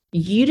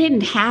 You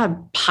didn't have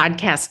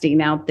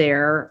podcasting out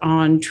there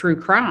on true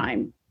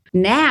crime.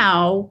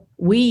 Now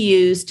we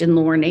used, in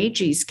Lauren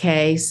Agee's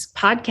case,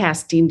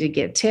 podcasting to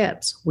get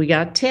tips. We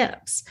got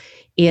tips.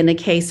 In a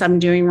case I'm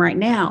doing right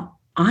now,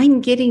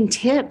 I'm getting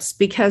tips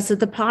because of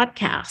the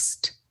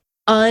podcast.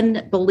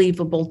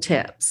 Unbelievable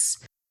tips.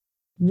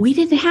 We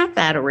didn't have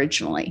that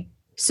originally.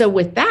 So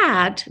with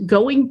that,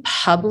 going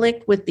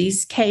public with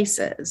these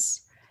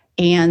cases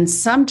and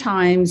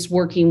sometimes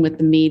working with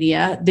the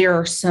media, there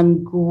are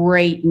some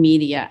great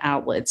media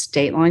outlets.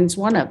 Dateline's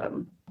one of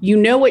them. You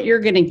know what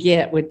you're going to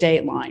get with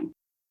Dateline.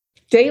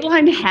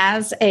 Dateline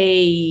has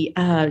a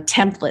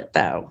template,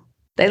 though.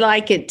 They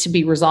like it to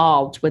be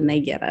resolved when they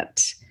get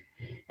it.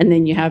 And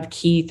then you have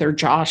Keith or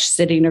Josh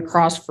sitting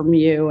across from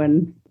you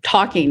and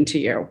talking to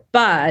you.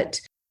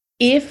 But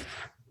if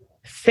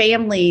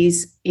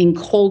families in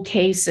cold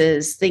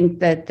cases think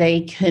that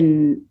they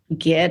can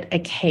get a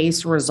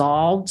case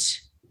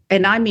resolved,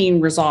 and I mean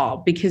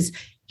resolved, because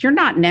you're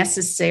not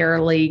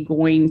necessarily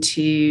going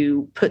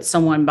to put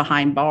someone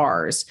behind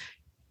bars,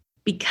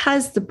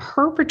 because the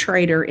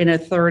perpetrator in a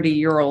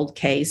 30-year-old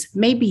case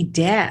may be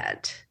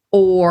dead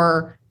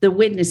or the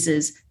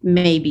witnesses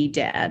may be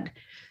dead.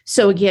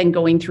 So again,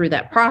 going through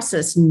that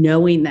process,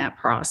 knowing that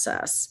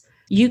process,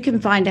 you can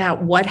find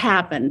out what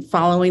happened,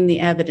 following the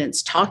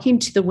evidence, talking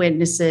to the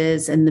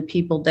witnesses and the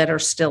people that are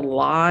still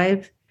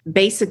alive,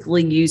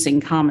 basically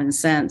using common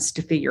sense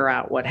to figure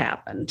out what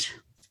happened.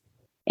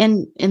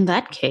 And in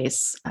that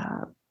case,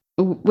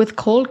 with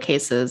cold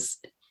cases,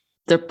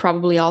 they're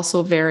probably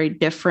also very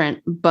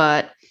different.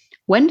 But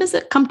when does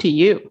it come to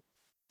you?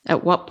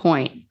 At what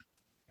point,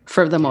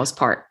 for the most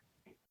part?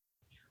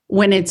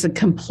 When it's a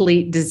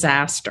complete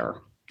disaster.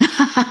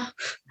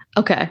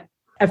 Okay.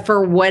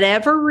 For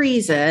whatever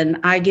reason,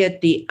 I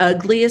get the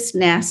ugliest,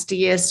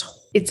 nastiest.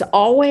 It's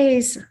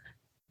always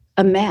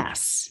a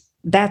mess.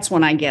 That's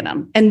when I get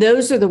them. And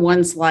those are the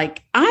ones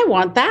like, I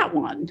want that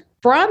one.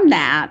 From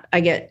that,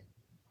 I get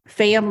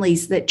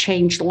families that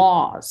change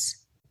laws.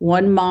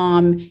 One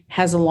mom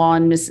has a law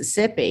in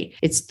Mississippi.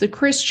 It's the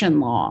Christian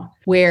law,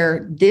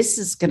 where this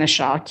is going to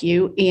shock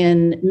you.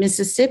 In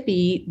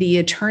Mississippi, the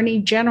Attorney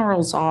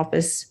General's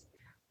office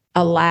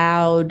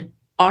allowed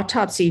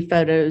autopsy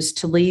photos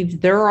to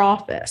leave their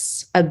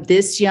office of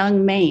this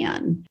young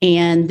man.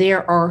 And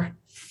there are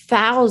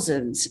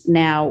thousands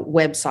now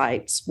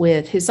websites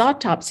with his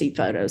autopsy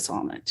photos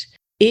on it.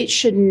 It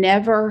should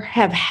never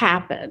have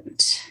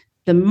happened.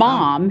 The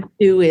mom,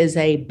 who is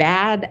a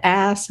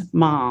badass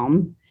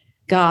mom,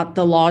 got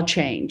the law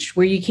changed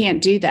where you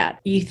can't do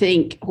that. You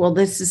think, well,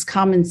 this is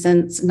common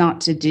sense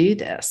not to do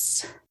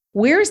this.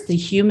 Where's the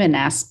human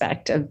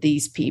aspect of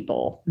these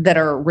people that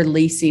are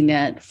releasing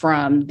it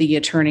from the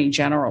Attorney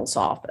General's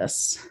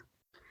office?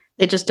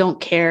 They just don't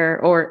care,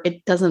 or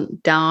it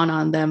doesn't dawn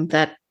on them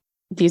that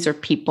these are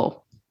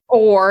people.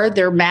 Or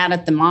they're mad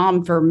at the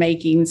mom for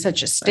making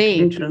such a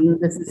stink.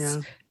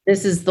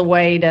 This is the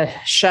way to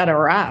shut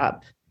her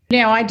up. You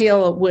know, I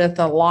deal with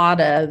a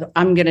lot of,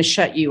 I'm going to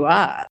shut you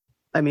up.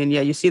 I mean,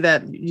 yeah, you see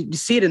that, you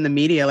see it in the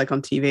media, like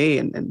on TV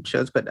and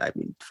shows, but I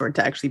mean, for it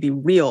to actually be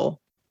real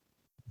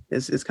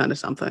is kind of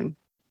something.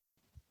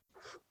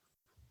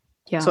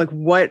 Yeah. So like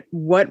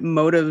what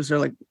motives are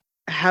like,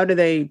 how do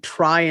they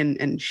try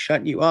and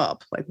shut you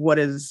up? Like what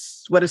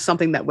is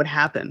something that would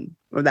happen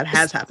or that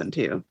has happened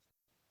to you?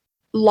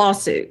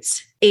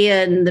 Lawsuits.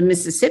 In the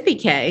Mississippi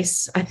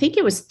case, I think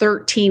it was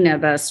 13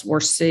 of us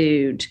were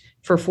sued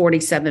for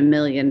 $47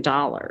 million.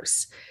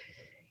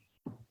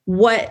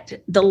 What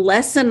the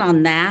lesson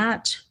on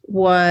that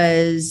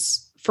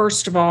was,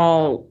 first of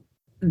all,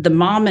 the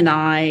mom and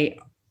I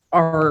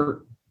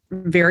are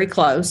very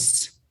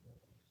close.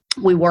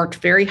 We worked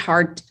very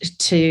hard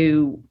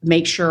to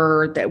make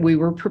sure that we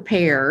were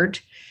prepared.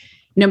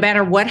 No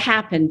matter what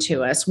happened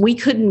to us, we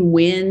couldn't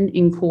win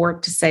in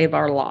court to save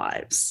our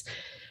lives.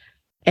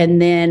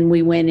 And then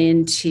we went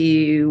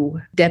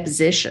into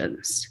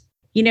depositions.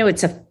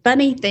 It's a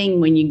funny thing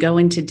when you go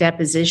into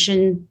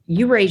deposition,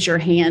 you raise your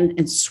hand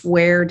and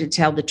swear to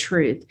tell the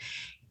truth.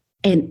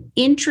 And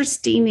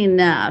interesting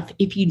enough,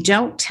 if you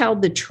don't tell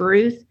the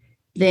truth,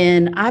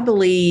 then I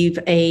believe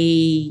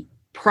a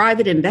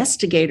private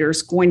investigator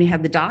is going to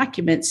have the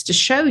documents to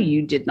show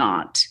you did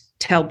not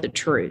tell the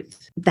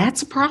truth.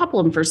 That's a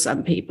problem for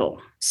some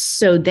people.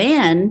 So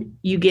then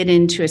you get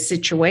into a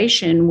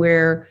situation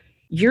where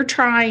you're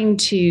trying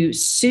to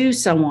sue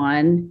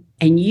someone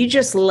and you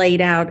just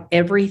laid out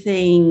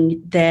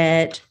everything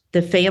that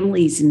the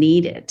families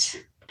needed.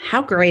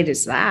 How great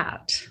is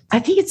that? I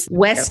think it's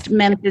West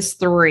Memphis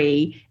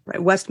 3.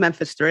 Right. West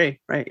Memphis 3.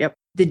 Right. Yep.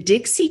 The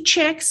Dixie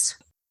Chicks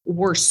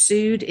were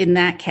sued in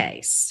that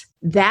case.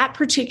 That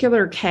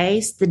particular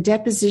case, the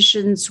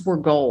depositions were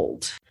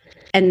gold.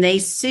 And they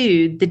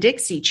sued the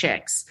Dixie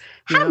Chicks.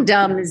 How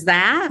dumb is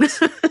that?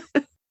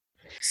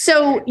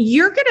 So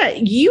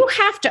you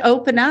have to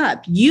open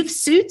up. You've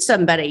sued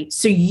somebody.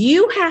 So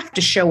you have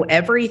to show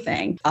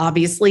everything.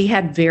 Obviously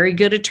had very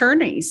good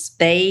attorneys.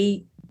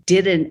 They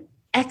did an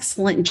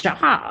excellent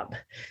job.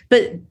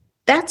 But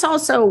that's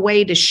also a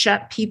way to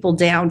shut people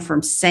down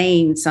from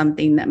saying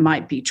something that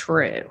might be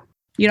true.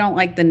 You don't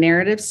like the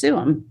narrative, sue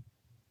them.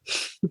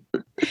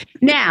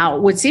 Now,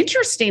 what's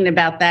interesting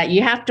about that,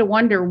 you have to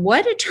wonder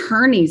what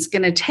attorney's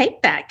going to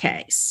take that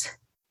case.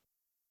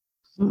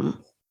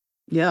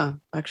 Yeah,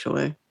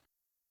 actually.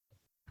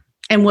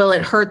 And will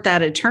it hurt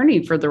that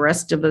attorney for the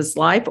rest of his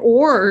life?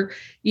 Or,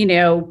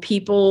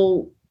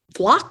 people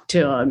flock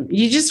to him.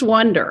 You just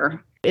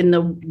wonder. In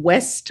the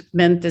West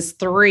Memphis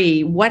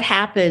 3, what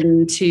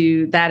happened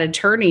to that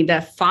attorney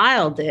that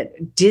filed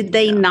it? Did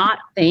they not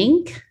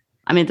think?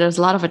 I mean, there's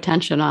a lot of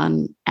attention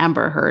on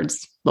Amber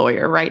Heard's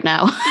lawyer right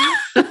now.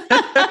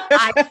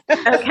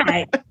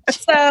 Okay.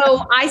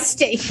 So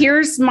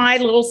here's my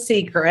little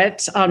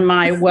secret on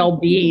my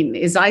well-being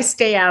is I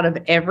stay out of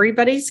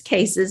everybody's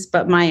cases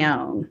but my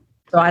own.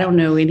 So I don't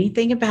know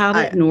anything about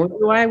it, nor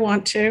do I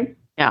want to.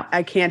 Yeah.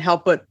 I can't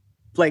help but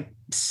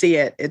see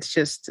it. It's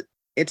just,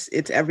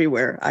 it's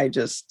everywhere.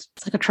 It's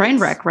like a train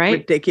wreck, right?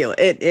 Ridiculous.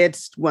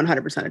 It's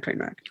 100% a train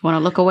wreck. You want to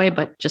look away,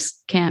 but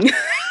just can't.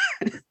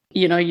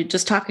 You're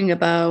just talking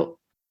about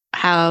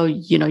how,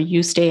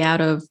 you stay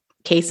out of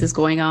cases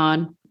going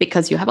on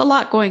because you have a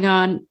lot going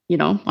on,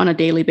 on a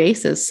daily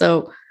basis.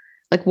 So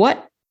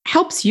what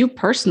helps you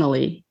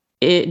personally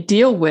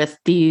deal with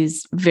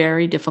these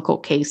very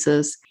difficult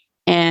cases?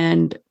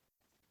 And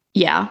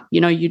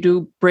you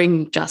do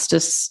bring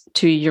justice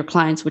to your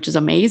clients, which is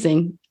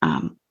amazing.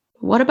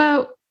 What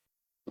about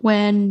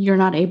when you're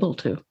not able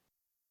to?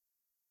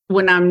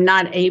 When I'm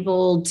not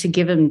able to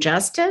give him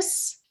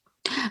justice?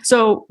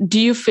 So do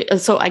you feel,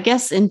 so I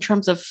guess in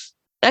terms of,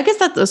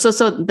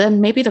 so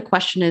then maybe the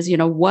question is,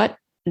 what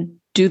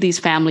do these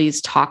families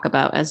talk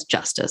about as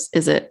justice?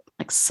 Is it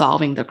like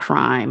solving the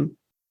crime?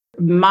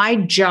 My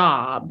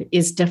job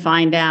is to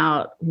find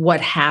out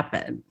what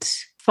happened.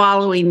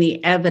 Following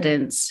the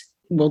evidence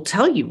will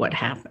tell you what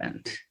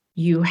happened.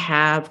 You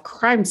have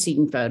crime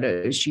scene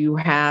photos, you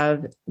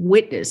have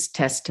witness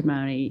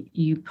testimony,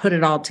 you put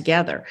it all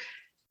together.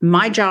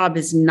 My job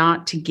is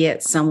not to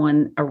get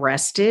someone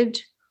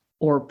arrested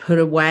or put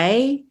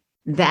away.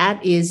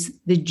 That is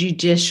the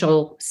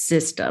judicial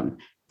system.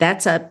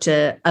 That's up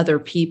to other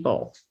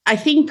people. I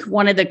think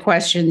one of the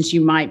questions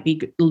you might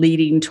be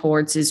leading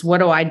towards is, what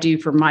do I do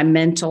for my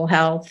mental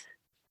health?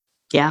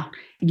 Yeah.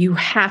 You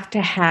have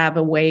to have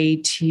a way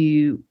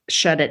to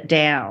shut it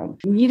down.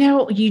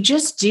 You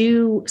just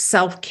do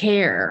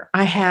self-care.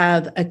 I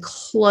have a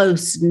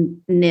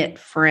close-knit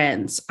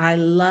friends. I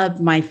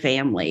love my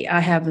family.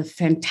 I have a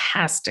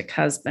fantastic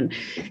husband.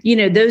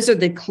 Those are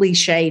the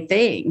cliche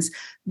things.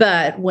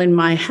 But when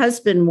my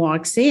husband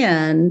walks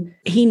in,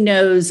 he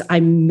knows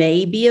I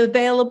may be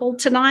available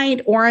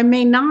tonight or I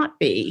may not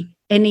be.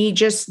 And he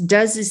just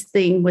does his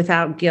thing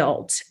without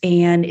guilt.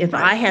 And if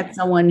I had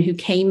someone who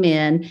came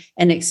in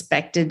and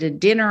expected a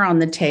dinner on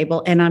the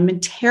table, and I'm a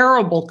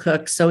terrible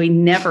cook, so he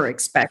never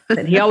expects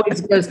it. He always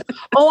goes,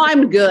 "Oh,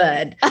 I'm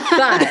good."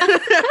 But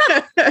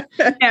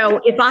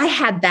if I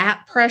had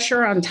that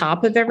pressure on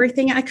top of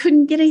everything, I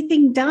couldn't get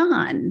anything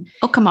done.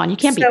 Oh, come on. You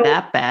can't be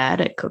that bad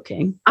at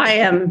cooking. I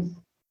am.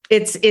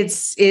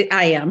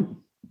 I am.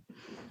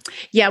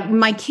 Yeah,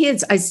 my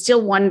kids, I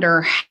still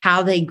wonder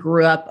how they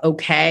grew up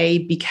okay,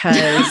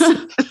 because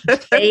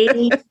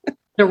the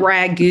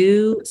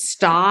ragu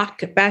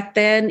stock back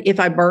then, if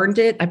I burned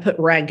it, I put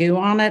ragu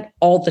on it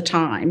all the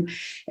time.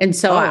 And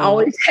so I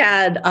always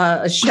had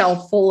a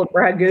shelf full of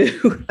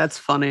ragu. That's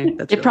funny.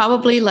 They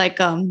probably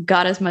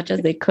got as much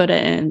as they could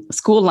in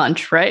school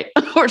lunch, right?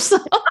 Or so.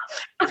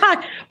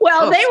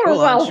 Well, they were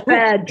well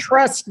fed,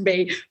 trust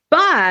me.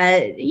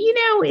 But,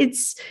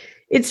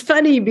 it's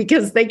funny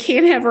because they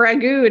can't have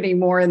ragu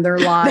anymore in their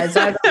lives.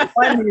 I have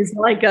one who's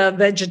like a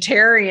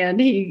vegetarian.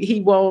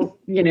 He won't,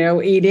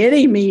 eat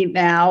any meat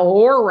now,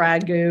 or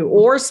ragu,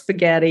 or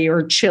spaghetti,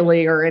 or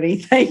chili, or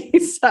anything.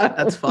 So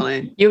that's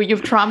funny.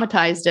 You've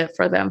traumatized it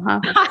for them, huh?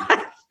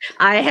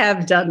 I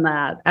have done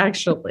that,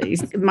 actually.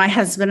 My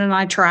husband and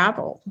I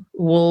travel.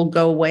 We'll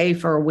go away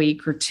for a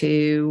week or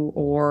two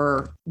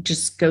or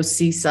just go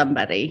see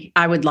somebody.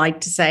 I would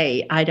like to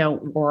say I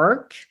don't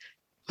work,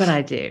 but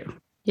I do.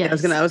 Yes.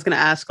 I was gonna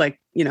ask, like,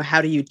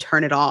 how do you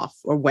turn it off,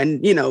 or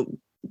when,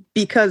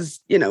 because,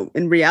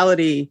 in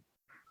reality,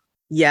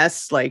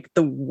 yes, like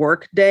the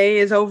work day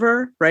is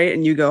over, right?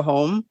 And you go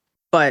home,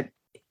 but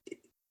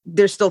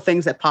there's still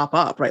things that pop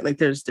up, right? Like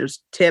there's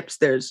tips,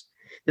 there's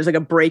like a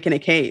break in a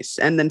case.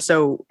 And then,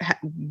 so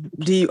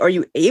are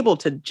you able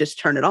to just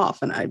turn it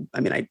off? And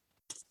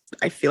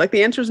I feel like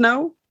the answer is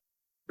no.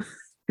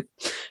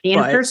 The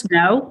answer is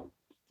no.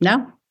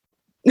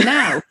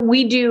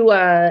 We do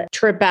a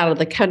trip out of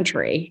the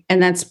country,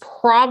 and that's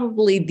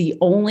probably the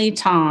only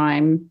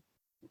time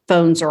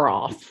phones are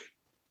off.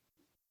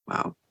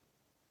 Wow.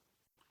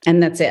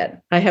 And that's it.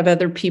 I have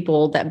other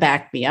people that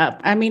back me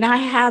up. I mean, I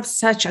have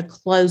such a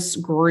close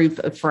group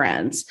of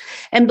friends.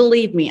 And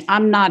believe me,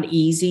 I'm not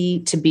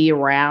easy to be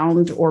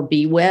around or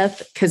be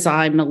with because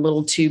I'm a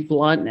little too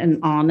blunt and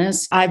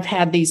honest. I've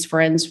had these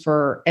friends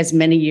for as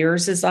many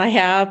years as I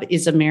have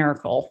is a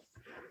miracle.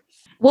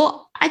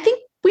 Well, I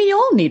think we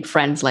all need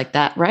friends like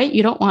that, right?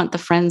 You don't want the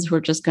friends who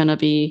are just going to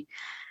be,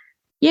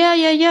 yeah,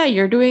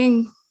 you're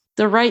doing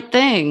the right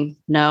thing.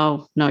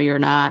 No, you're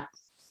not.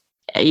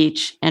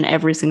 Each and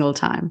every single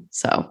time.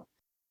 So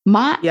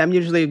I'm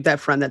usually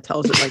that friend that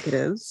tells it like it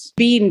is.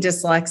 Being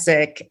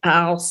dyslexic,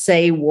 I'll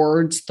say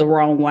words the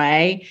wrong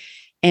way.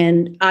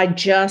 And I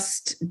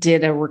just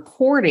did a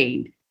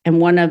recording, and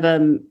one of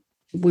them,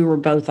 we were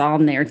both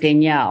on there,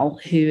 Danielle,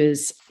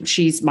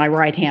 she's my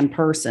right-hand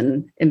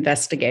person,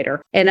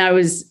 investigator. And I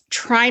was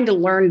trying to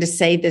learn to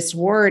say this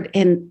word.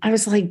 And I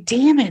was like,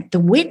 damn it,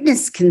 the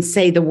witness can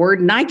say the word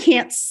and I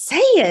can't say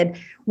it.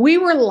 We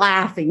were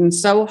laughing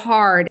so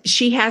hard.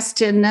 She has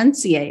to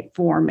enunciate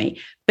for me,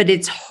 but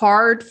it's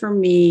hard for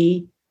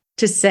me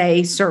to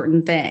say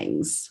certain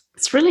things.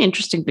 It's really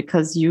interesting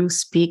because you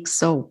speak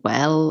so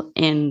well,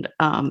 and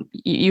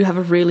you have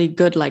a really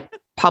good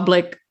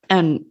public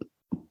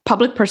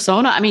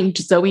persona. I mean,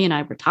 Zoe and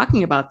I were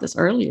talking about this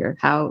earlier,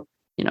 how,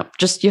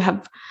 just you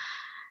have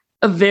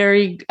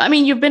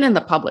you've been in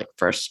the public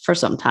for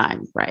some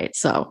time, right?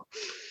 So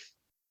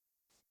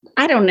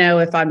I don't know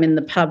if I'm in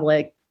the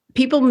public.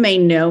 People may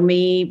know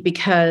me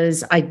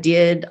because I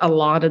did a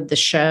lot of the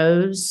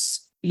shows,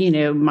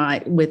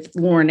 with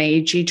Lauren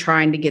Agee,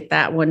 trying to get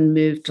that one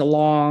moved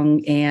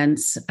along, and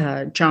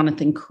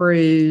Jonathan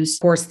Cruz,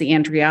 of course, the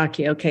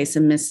Andriacchio case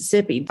in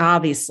Mississippi,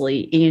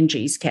 obviously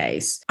Angie's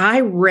case. I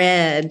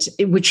read,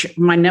 which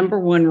my number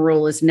one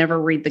rule is never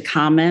read the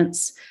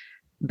comments,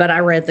 but I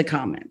read the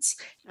comments.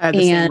 I have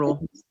the same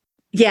rule.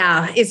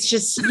 Yeah, it's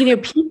just,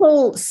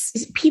 people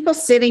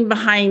sitting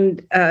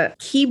behind a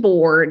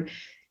keyboard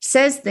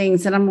says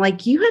things, and I'm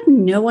like, you have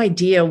no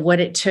idea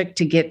what it took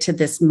to get to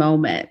this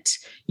moment.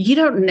 You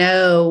don't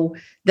know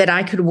that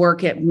I could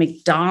work at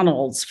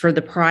McDonald's for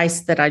the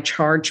price that I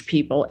charge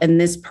people.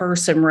 And this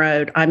person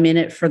wrote, I'm in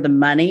it for the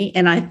money.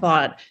 And I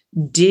thought,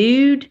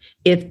 dude,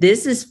 if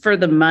this is for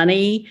the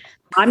money,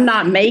 I'm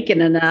not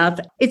making enough.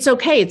 It's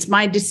okay. It's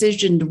my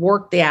decision to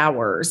work the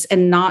hours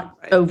and not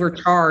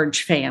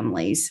overcharge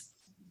families.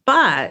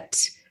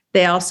 But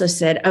they also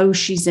said, oh,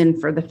 she's in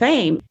for the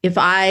fame. If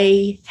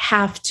I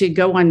have to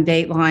go on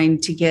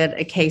Dateline to get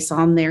a case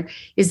on there,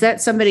 is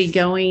that somebody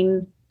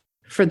going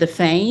for the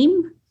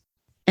fame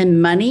and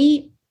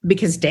money?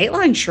 Because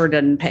Dateline sure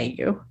doesn't pay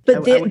you.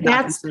 But I would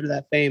not consider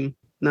that fame.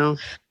 No.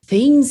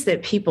 Things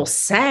that people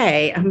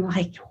say, I'm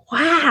like,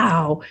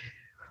 wow,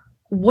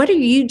 what are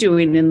you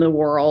doing in the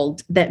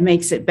world that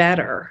makes it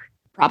better?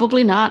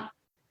 Probably not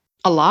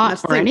a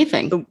lot or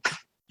anything.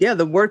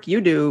 The work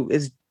you do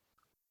is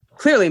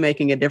clearly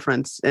making a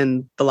difference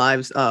in the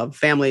lives of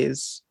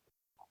families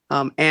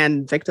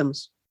and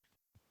victims.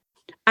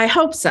 I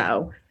hope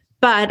so.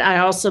 But I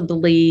also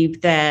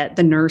believe that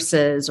the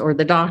nurses or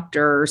the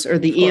doctors or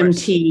the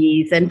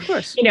EMTs, and,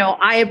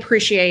 I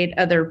appreciate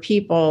other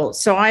people.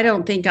 So I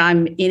don't think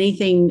I'm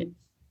anything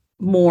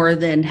more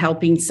than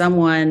helping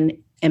someone.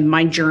 And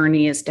my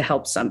journey is to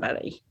help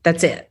somebody.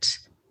 That's it.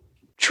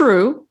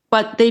 True.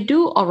 But they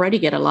do already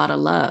get a lot of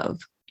love.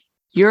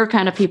 Your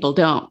kind of people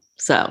don't.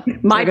 So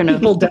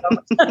people don't.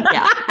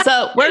 Yeah.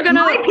 So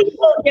my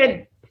people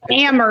get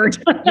hammered.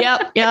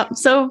 Yep.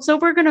 So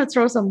we're gonna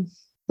throw some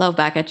love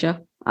back at you.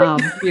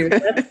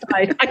 That's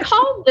nice. I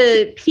call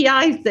the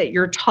PIs that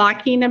you're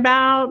talking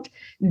about,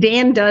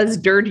 Dan does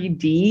dirty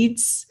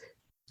deeds.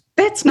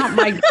 That's not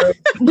my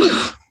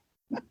group.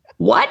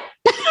 What?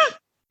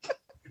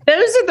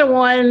 Those are the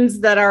ones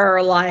that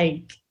are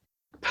like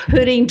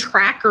putting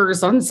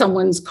trackers on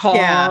someone's car.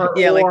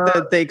 Yeah,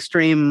 like the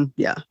extreme,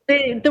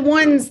 The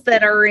ones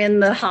that are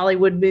in the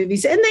Hollywood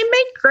movies, and they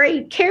make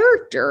great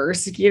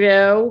characters,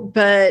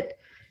 but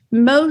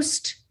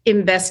most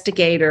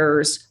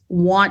investigators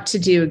want to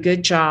do a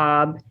good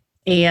job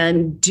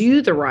and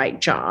do the right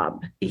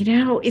job.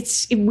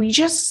 We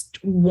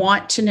just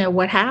want to know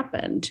what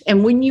happened.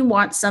 And when you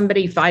want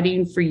somebody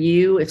fighting for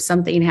you, if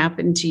something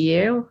happened to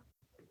you.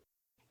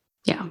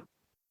 Yeah.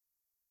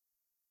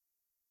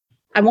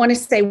 I want to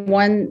say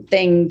one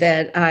thing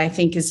that I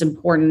think is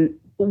important.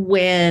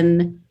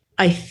 When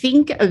I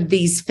think of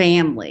these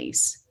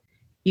families,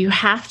 you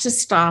have to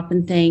stop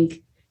and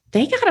think,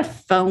 they got a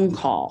phone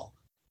call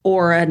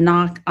or a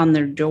knock on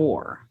their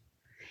door.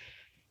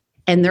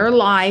 And their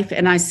life,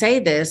 and I say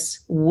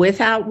this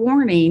without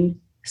warning,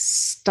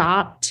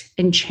 stopped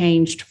and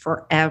changed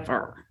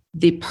forever.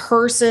 The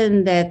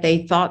person that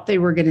they thought they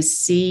were going to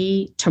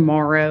see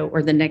tomorrow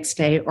or the next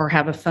day or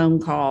have a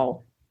phone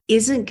call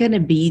isn't going to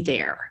be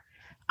there.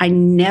 I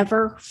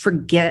never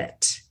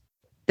forget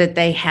that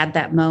they had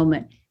that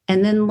moment.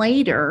 And then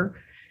later,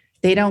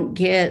 they don't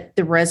get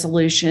the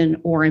resolution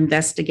or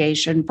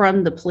investigation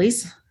from the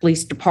police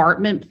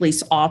department,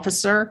 police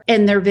officer,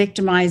 and they're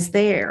victimized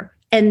there.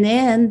 And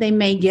then they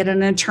may get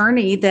an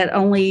attorney that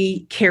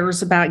only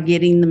cares about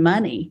getting the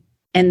money,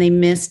 and they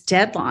miss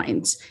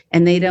deadlines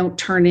and they don't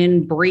turn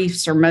in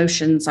briefs or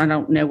motions. I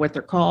don't know what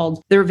they're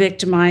called. They're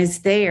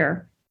victimized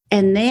there.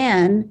 And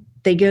then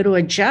they go to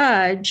a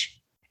judge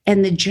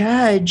and the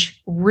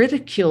judge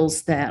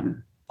ridicules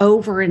them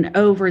over and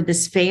over.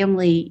 This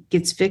family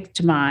gets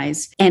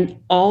victimized. And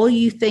all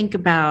you think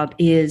about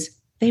is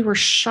they were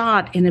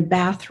shot in a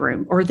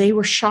bathroom, or they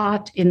were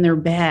shot in their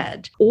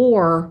bed,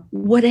 or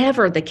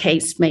whatever the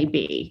case may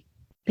be.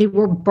 They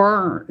were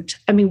burned.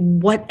 I mean,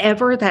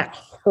 whatever that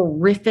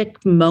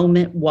horrific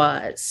moment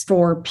was,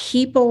 for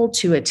people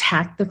to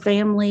attack the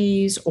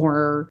families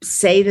or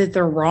say that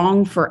they're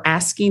wrong for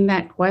asking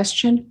that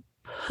question,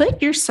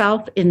 put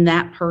yourself in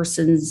that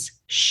person's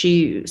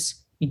shoes.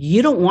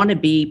 You don't want to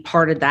be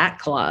part of that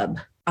club.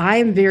 I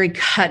am very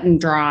cut and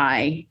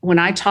dry. When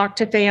I talk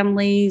to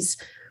families,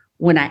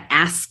 when I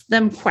ask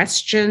them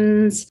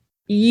questions,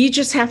 you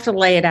just have to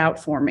lay it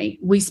out for me.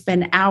 We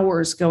spend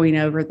hours going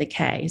over the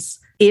case.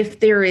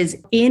 If there is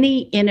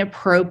any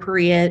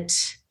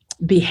inappropriate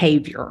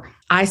behavior,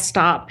 I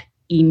stop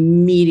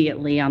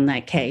immediately on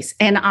that case.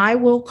 And I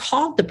will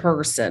call the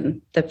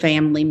person, the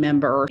family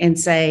member, and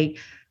say,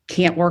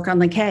 can't work on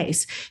the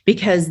case,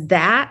 because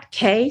that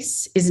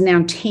case is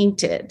now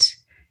tainted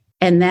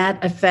and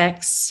that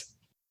affects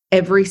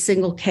every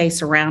single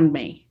case around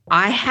me.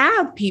 I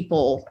have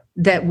people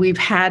that we've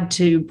had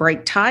to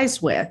break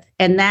ties with,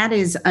 and that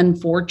is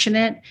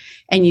unfortunate.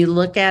 And you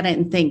look at it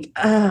and think,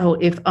 oh,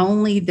 if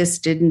only this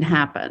didn't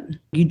happen.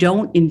 You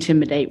don't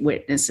intimidate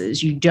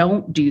witnesses. You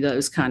don't do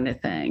those kind of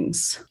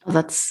things. Well,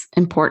 that's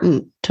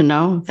important to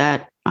know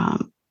that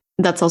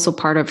that's also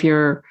part of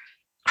your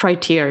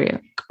criteria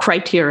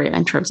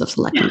in terms of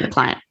selecting your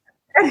client.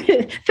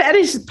 That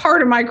is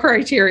part of my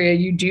criteria.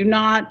 You do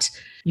not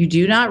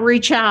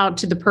reach out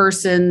to the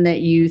person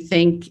that you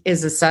think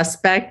is a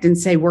suspect and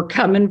say, we're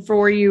coming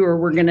for you, or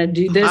we're going to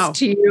do this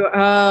to you.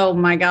 Oh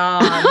my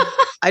God.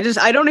 I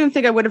don't even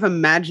think I would have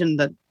imagined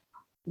that.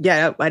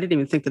 Yeah. I didn't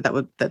even think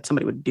that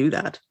somebody would do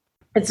that.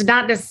 It's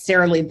not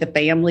necessarily the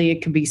family.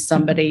 It could be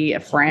somebody, a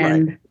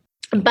friend,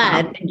 right.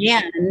 But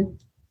again,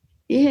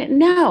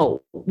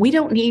 no, we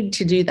don't need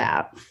to do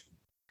that.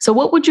 So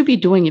what would you be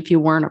doing if you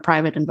weren't a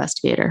private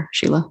investigator,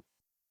 Sheila?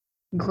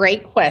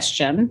 Great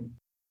question.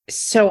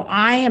 So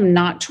I am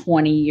not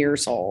 20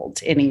 years old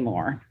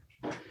anymore.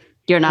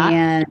 You're not?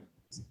 And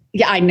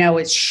yeah, I know,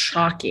 it's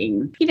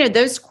shocking.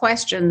 Those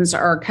questions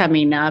are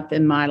coming up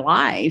in my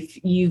life.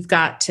 You've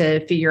got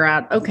to figure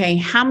out, okay,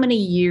 how many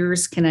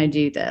years can I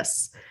do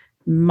this?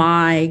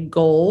 My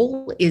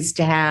goal is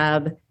to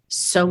have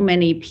so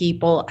many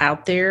people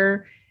out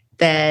there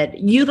that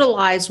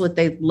utilize what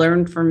they've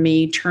learned from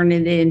me, turn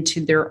it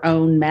into their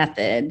own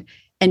method,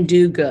 and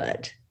do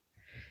good.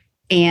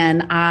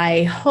 And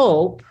I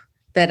hope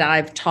that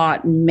I've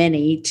taught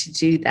many to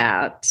do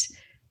that.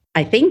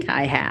 I think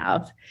I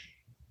have.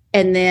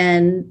 And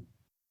then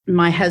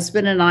my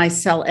husband and I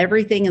sell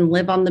everything and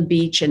live on the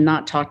beach and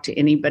not talk to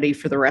anybody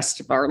for the rest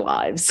of our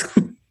lives.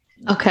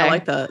 Okay. I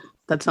like that.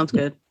 That sounds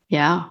good.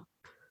 Yeah.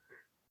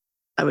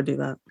 I would do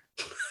that.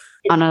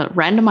 On a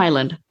random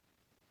island.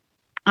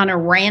 On a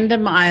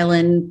random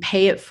island,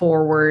 pay it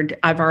forward.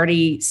 I've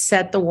already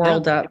set the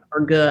world up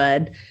for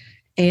good,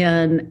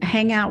 and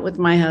hang out with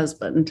my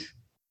husband,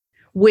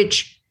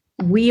 which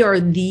we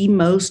are the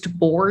most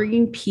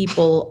boring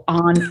people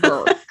on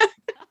earth.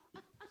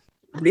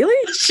 Really?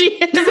 We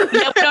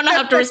don't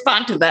have to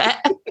respond to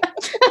that.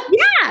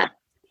 Yeah.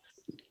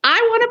 I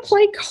want to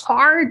play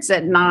cards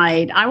at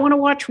night. I want to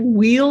watch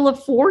Wheel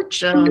of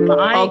Fortune.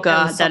 Oh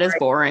God, that is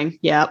boring.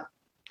 Yep.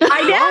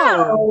 I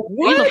know.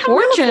 Wheel of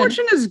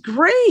Fortune is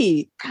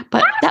great.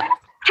 But that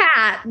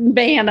Pat and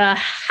Vanna,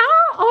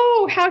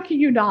 how can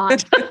you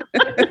not? And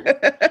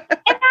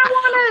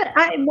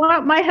I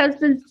want my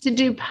husband to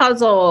do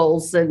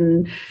puzzles,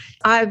 and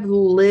I've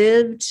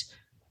lived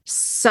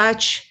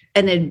such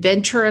an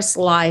adventurous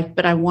life,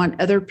 but I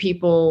want other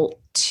people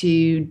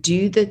to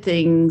do the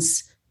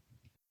things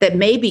that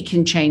maybe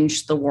can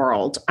change the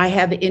world. I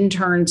have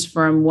interns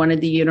from one of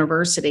the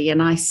university,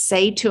 and I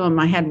say to them,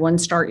 I had one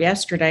start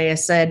yesterday. I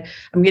said,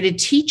 I'm going to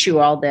teach you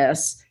all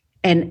this,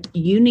 and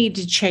you need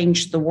to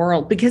change the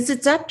world, because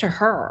it's up to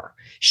her.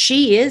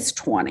 She is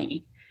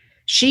 20.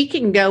 She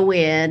can go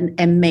in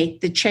and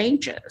make the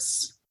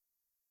changes.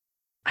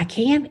 I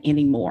can't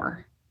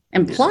anymore.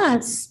 And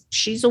plus,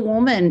 she's a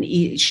woman.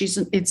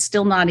 It's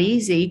still not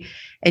easy.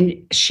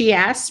 And she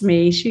asked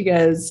me, she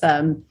goes,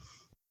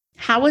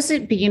 how is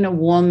it being a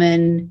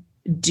woman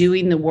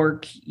doing the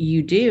work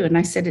you do? And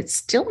I said, it's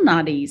still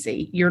not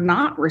easy. You're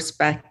not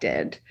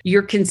respected.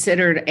 You're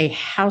considered a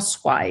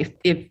housewife.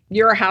 If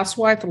you're a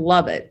housewife,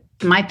 love it.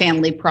 My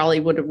family probably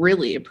would have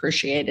really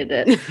appreciated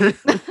it.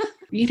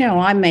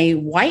 I'm a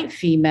white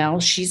female.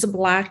 She's a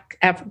Black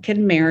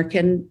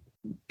African-American,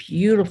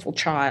 beautiful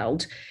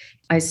child.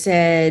 I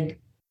said,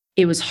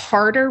 it was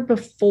harder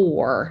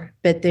before,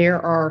 but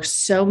there are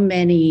so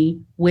many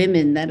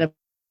women that have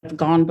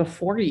gone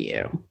before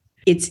you.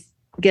 It's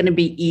going to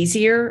be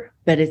easier,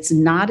 but it's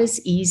not as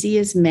easy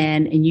as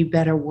men. And you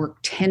better work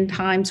 10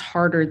 times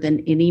harder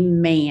than any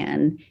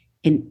man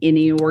in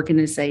any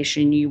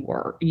organization you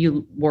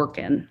work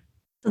in.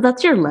 So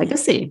that's your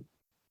legacy.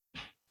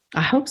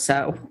 I hope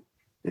so.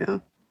 Yeah.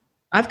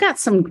 I've got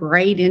some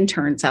great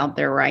interns out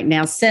there right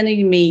now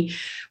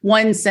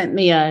one sent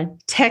me a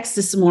text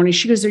this morning.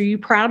 She goes, are you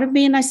proud of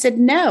me? And I said,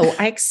 no,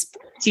 I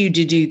expect you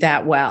to do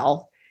that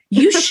well.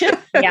 You should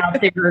be out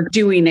there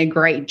doing a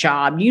great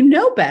job. You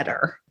know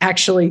better.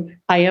 Actually,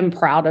 I am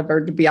proud of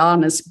her, to be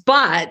honest,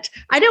 but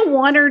I don't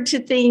want her to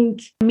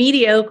think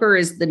mediocre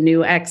is the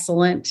new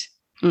excellent.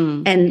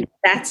 And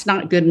that's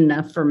not good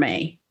enough for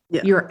me.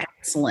 Yeah. You're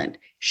excellent.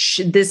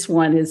 This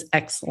one is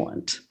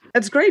excellent.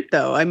 That's great,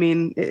 though. I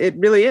mean, it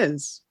really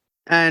is.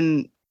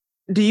 And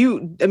do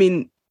you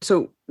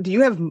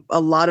have a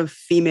lot of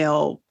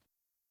female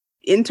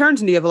interns,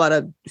 and do you have a lot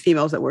of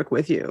females that work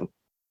with you?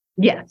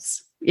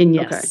 Yes. And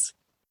yes. Okay.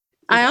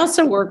 I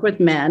also work with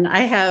men. I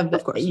have,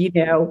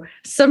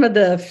 some of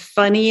the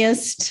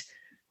funniest,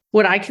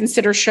 what I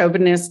consider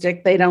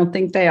chauvinistic, they don't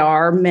think they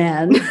are,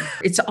 men.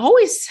 It's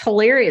always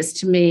hilarious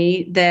to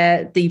me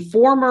that the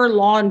former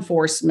law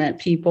enforcement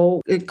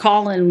people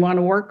call and want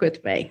to work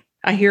with me.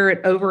 I hear it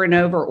over and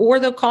over, or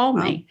they'll call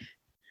me.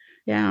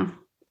 Yeah.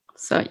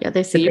 So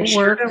they see your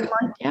work.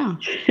 Yeah.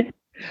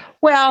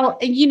 Well,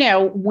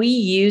 we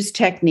use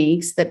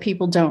techniques that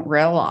people don't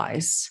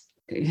realize.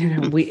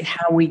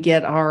 How we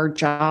get our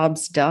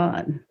jobs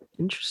done.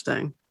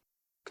 Interesting.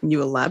 Can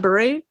you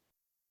elaborate?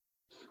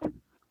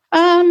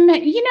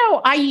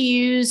 I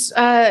use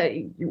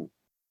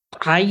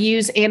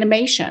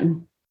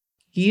animation.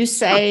 You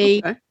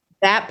say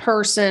that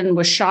person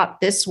was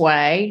shot this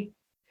way.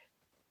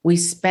 We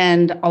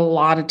spend a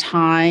lot of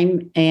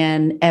time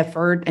and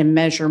effort and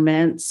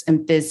measurements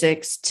and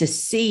physics to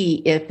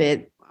see if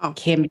it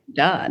can be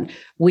done.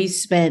 We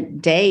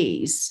spent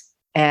days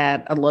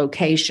at a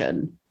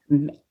location.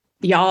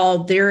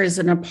 Y'all, there is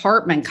an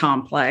apartment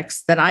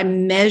complex that I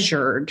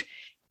measured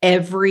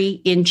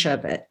every inch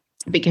of it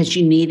because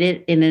you need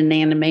it in an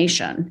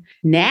animation.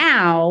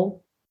 Now,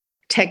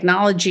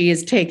 technology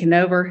has taken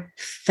over,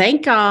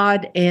 thank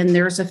God, and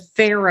there's a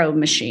Faro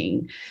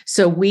machine.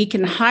 So we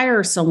can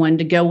hire someone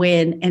to go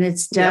in and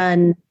it's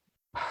done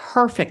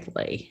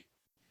perfectly.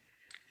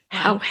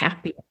 How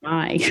happy am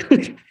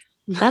I?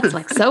 That's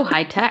like so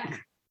high tech.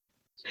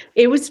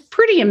 It was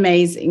pretty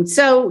amazing.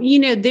 So,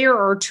 there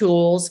are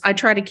tools. I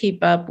try to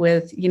keep up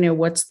with,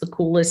 what's the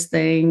coolest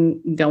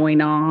thing going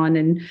on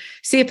and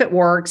see if it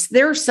works.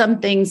 There are some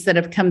things that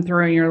have come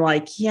through and you're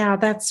like, yeah,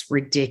 that's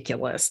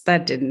ridiculous.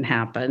 That didn't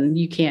happen.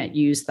 You can't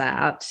use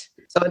that.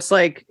 So it's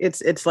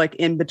like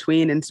in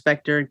between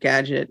Inspector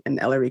Gadget and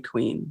Ellery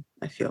Queen.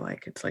 I feel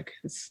like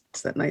it's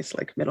that nice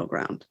like middle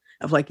ground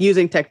of like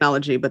using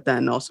technology, but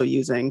then also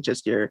using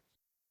just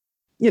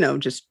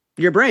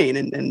your brain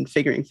and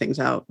figuring things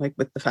out, like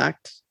with the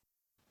facts.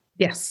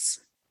 Yes.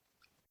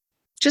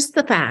 Just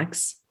the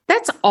facts.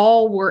 That's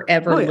all we're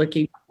ever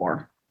looking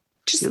for.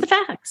 Just the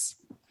facts.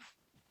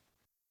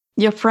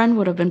 Your friend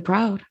would have been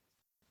proud.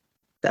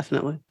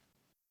 Definitely.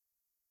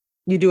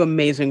 You do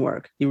amazing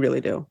work. You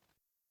really do.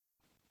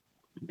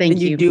 Thank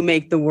you. You do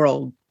make the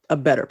world a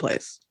better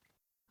place.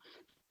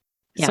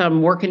 Yeah. So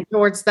I'm working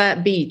towards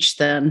that beach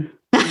then.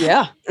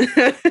 Yeah.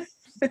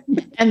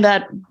 And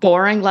that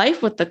boring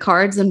life with the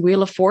cards and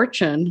Wheel of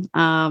Fortune.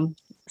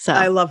 So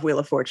I love Wheel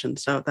of Fortune,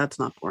 so that's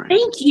not boring.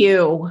 Thank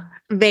you,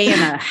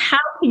 Vanna. How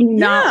can you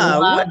not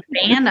love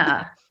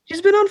Vanna?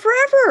 She's been on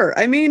forever.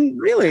 I mean,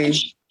 really.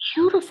 She's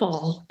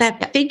beautiful.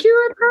 That figure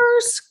of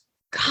hers.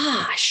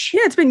 Gosh.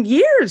 Yeah, it's been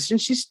years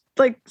and she's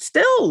like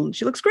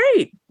she looks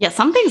great. Yeah,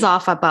 something's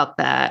off about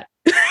that.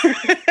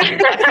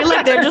 I feel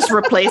like they're just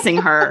replacing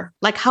her.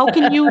 Like, how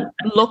can you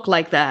look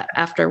like that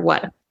after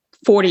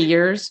 40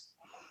 years?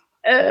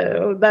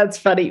 Oh, that's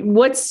funny.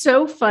 What's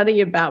so funny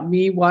about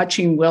me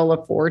watching Wheel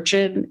of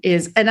Fortune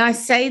is, and I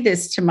say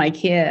this to my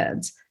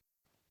kids,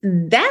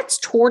 that's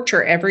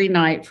torture every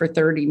night for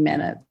 30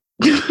 minutes.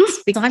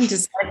 Because I'm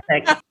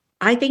dyslexic.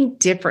 I think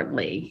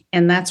differently.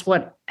 And that's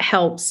what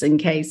helps in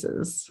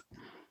cases.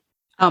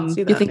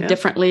 You think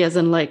differently as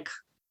in like,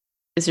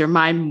 is your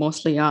mind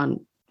mostly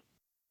on,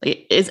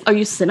 are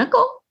you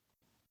cynical?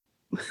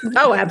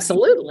 Oh,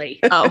 absolutely.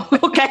 Oh,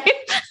 okay.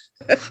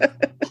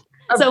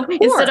 So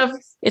instead of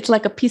it's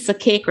like a piece of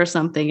cake or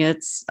something,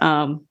 it's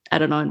I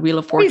don't know, in Wheel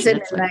of Fortune.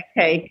 Poison in that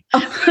cake.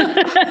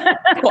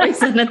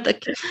 Poison in the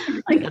cake.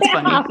 That's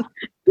funny.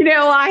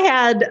 I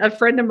had a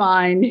friend of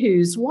mine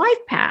whose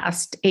wife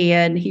passed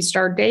and he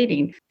started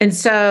dating. And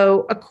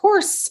so, of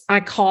course,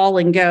 I call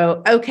and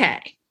go, okay,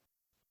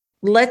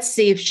 let's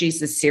see if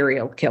she's a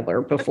serial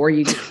killer before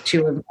you get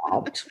too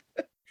involved.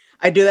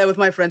 I do that with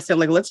my friends too. I'm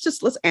like,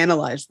 let's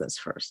analyze this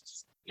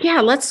first.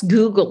 Yeah, let's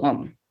Google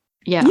them.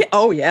 Yeah.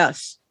 Oh,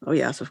 yes. Oh,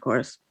 yes, of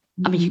course.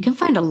 I mean, you can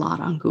find a lot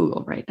on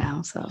Google right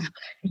now. So,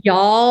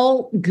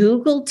 y'all,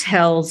 Google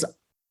tells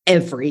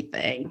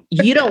everything.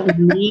 You don't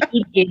need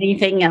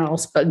anything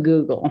else but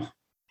Google.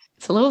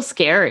 It's a little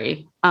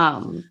scary.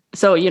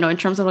 So, in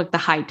terms of like the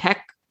high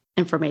tech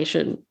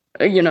information,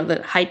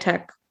 the high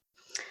tech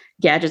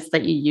gadgets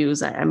that you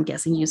use, I'm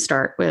guessing you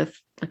start with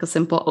like a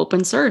simple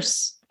open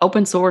source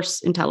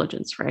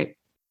intelligence, right?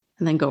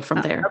 And then go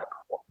from there.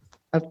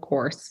 Of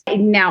course.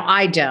 Now,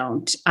 I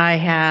don't. I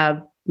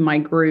have my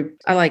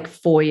group. I like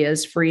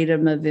FOIA's,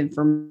 Freedom of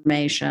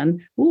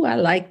Information. Ooh, I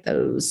like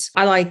those.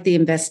 I like the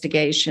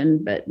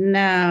investigation, but no,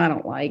 I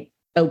don't like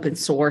open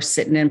source,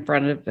 sitting in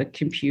front of a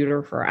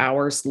computer for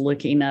hours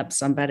looking up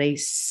somebody.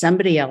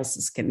 Somebody else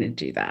is going to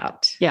do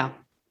that. Yeah.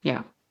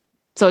 Yeah.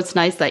 So it's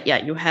nice that,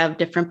 you have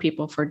different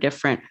people for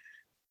different,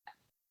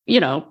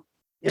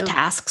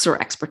 tasks or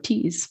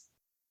expertise.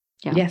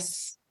 Yeah.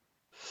 Yes.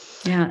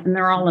 Yeah. And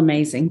they're all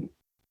amazing.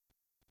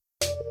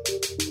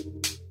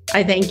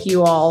 I thank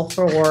you all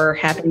for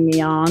having me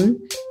on.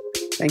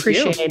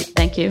 Appreciate it.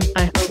 Thank you.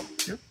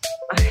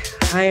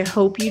 I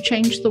hope you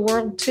change the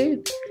world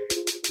too.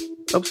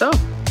 Hope so.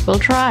 We'll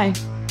try.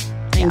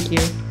 Thank you.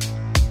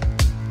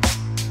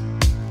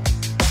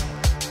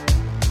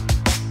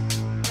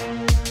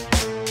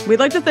 We'd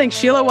like to thank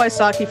Sheila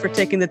Wysocki for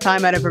taking the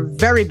time out of her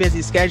very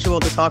busy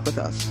schedule to talk with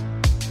us.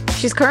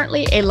 She's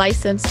currently a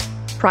licensed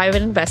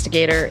private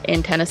investigator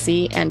in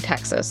Tennessee and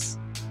Texas.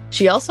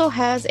 She also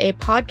has a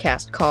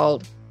podcast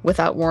called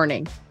Without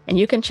Warning, and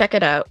you can check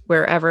it out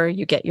wherever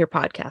you get your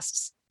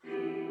podcasts.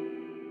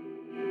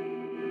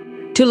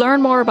 To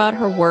learn more about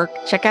her work,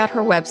 check out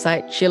her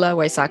website,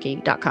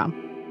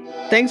 SheilaWysocki.com.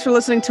 Thanks for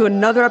listening to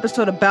another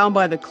episode of Bound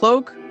by the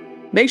Cloak.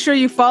 Make sure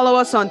you follow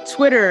us on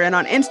Twitter and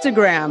on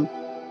Instagram.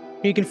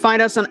 You can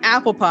find us on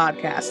Apple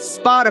Podcasts,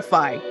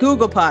 Spotify,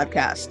 Google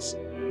Podcasts,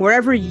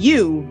 wherever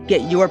you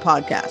get your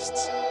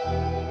podcasts.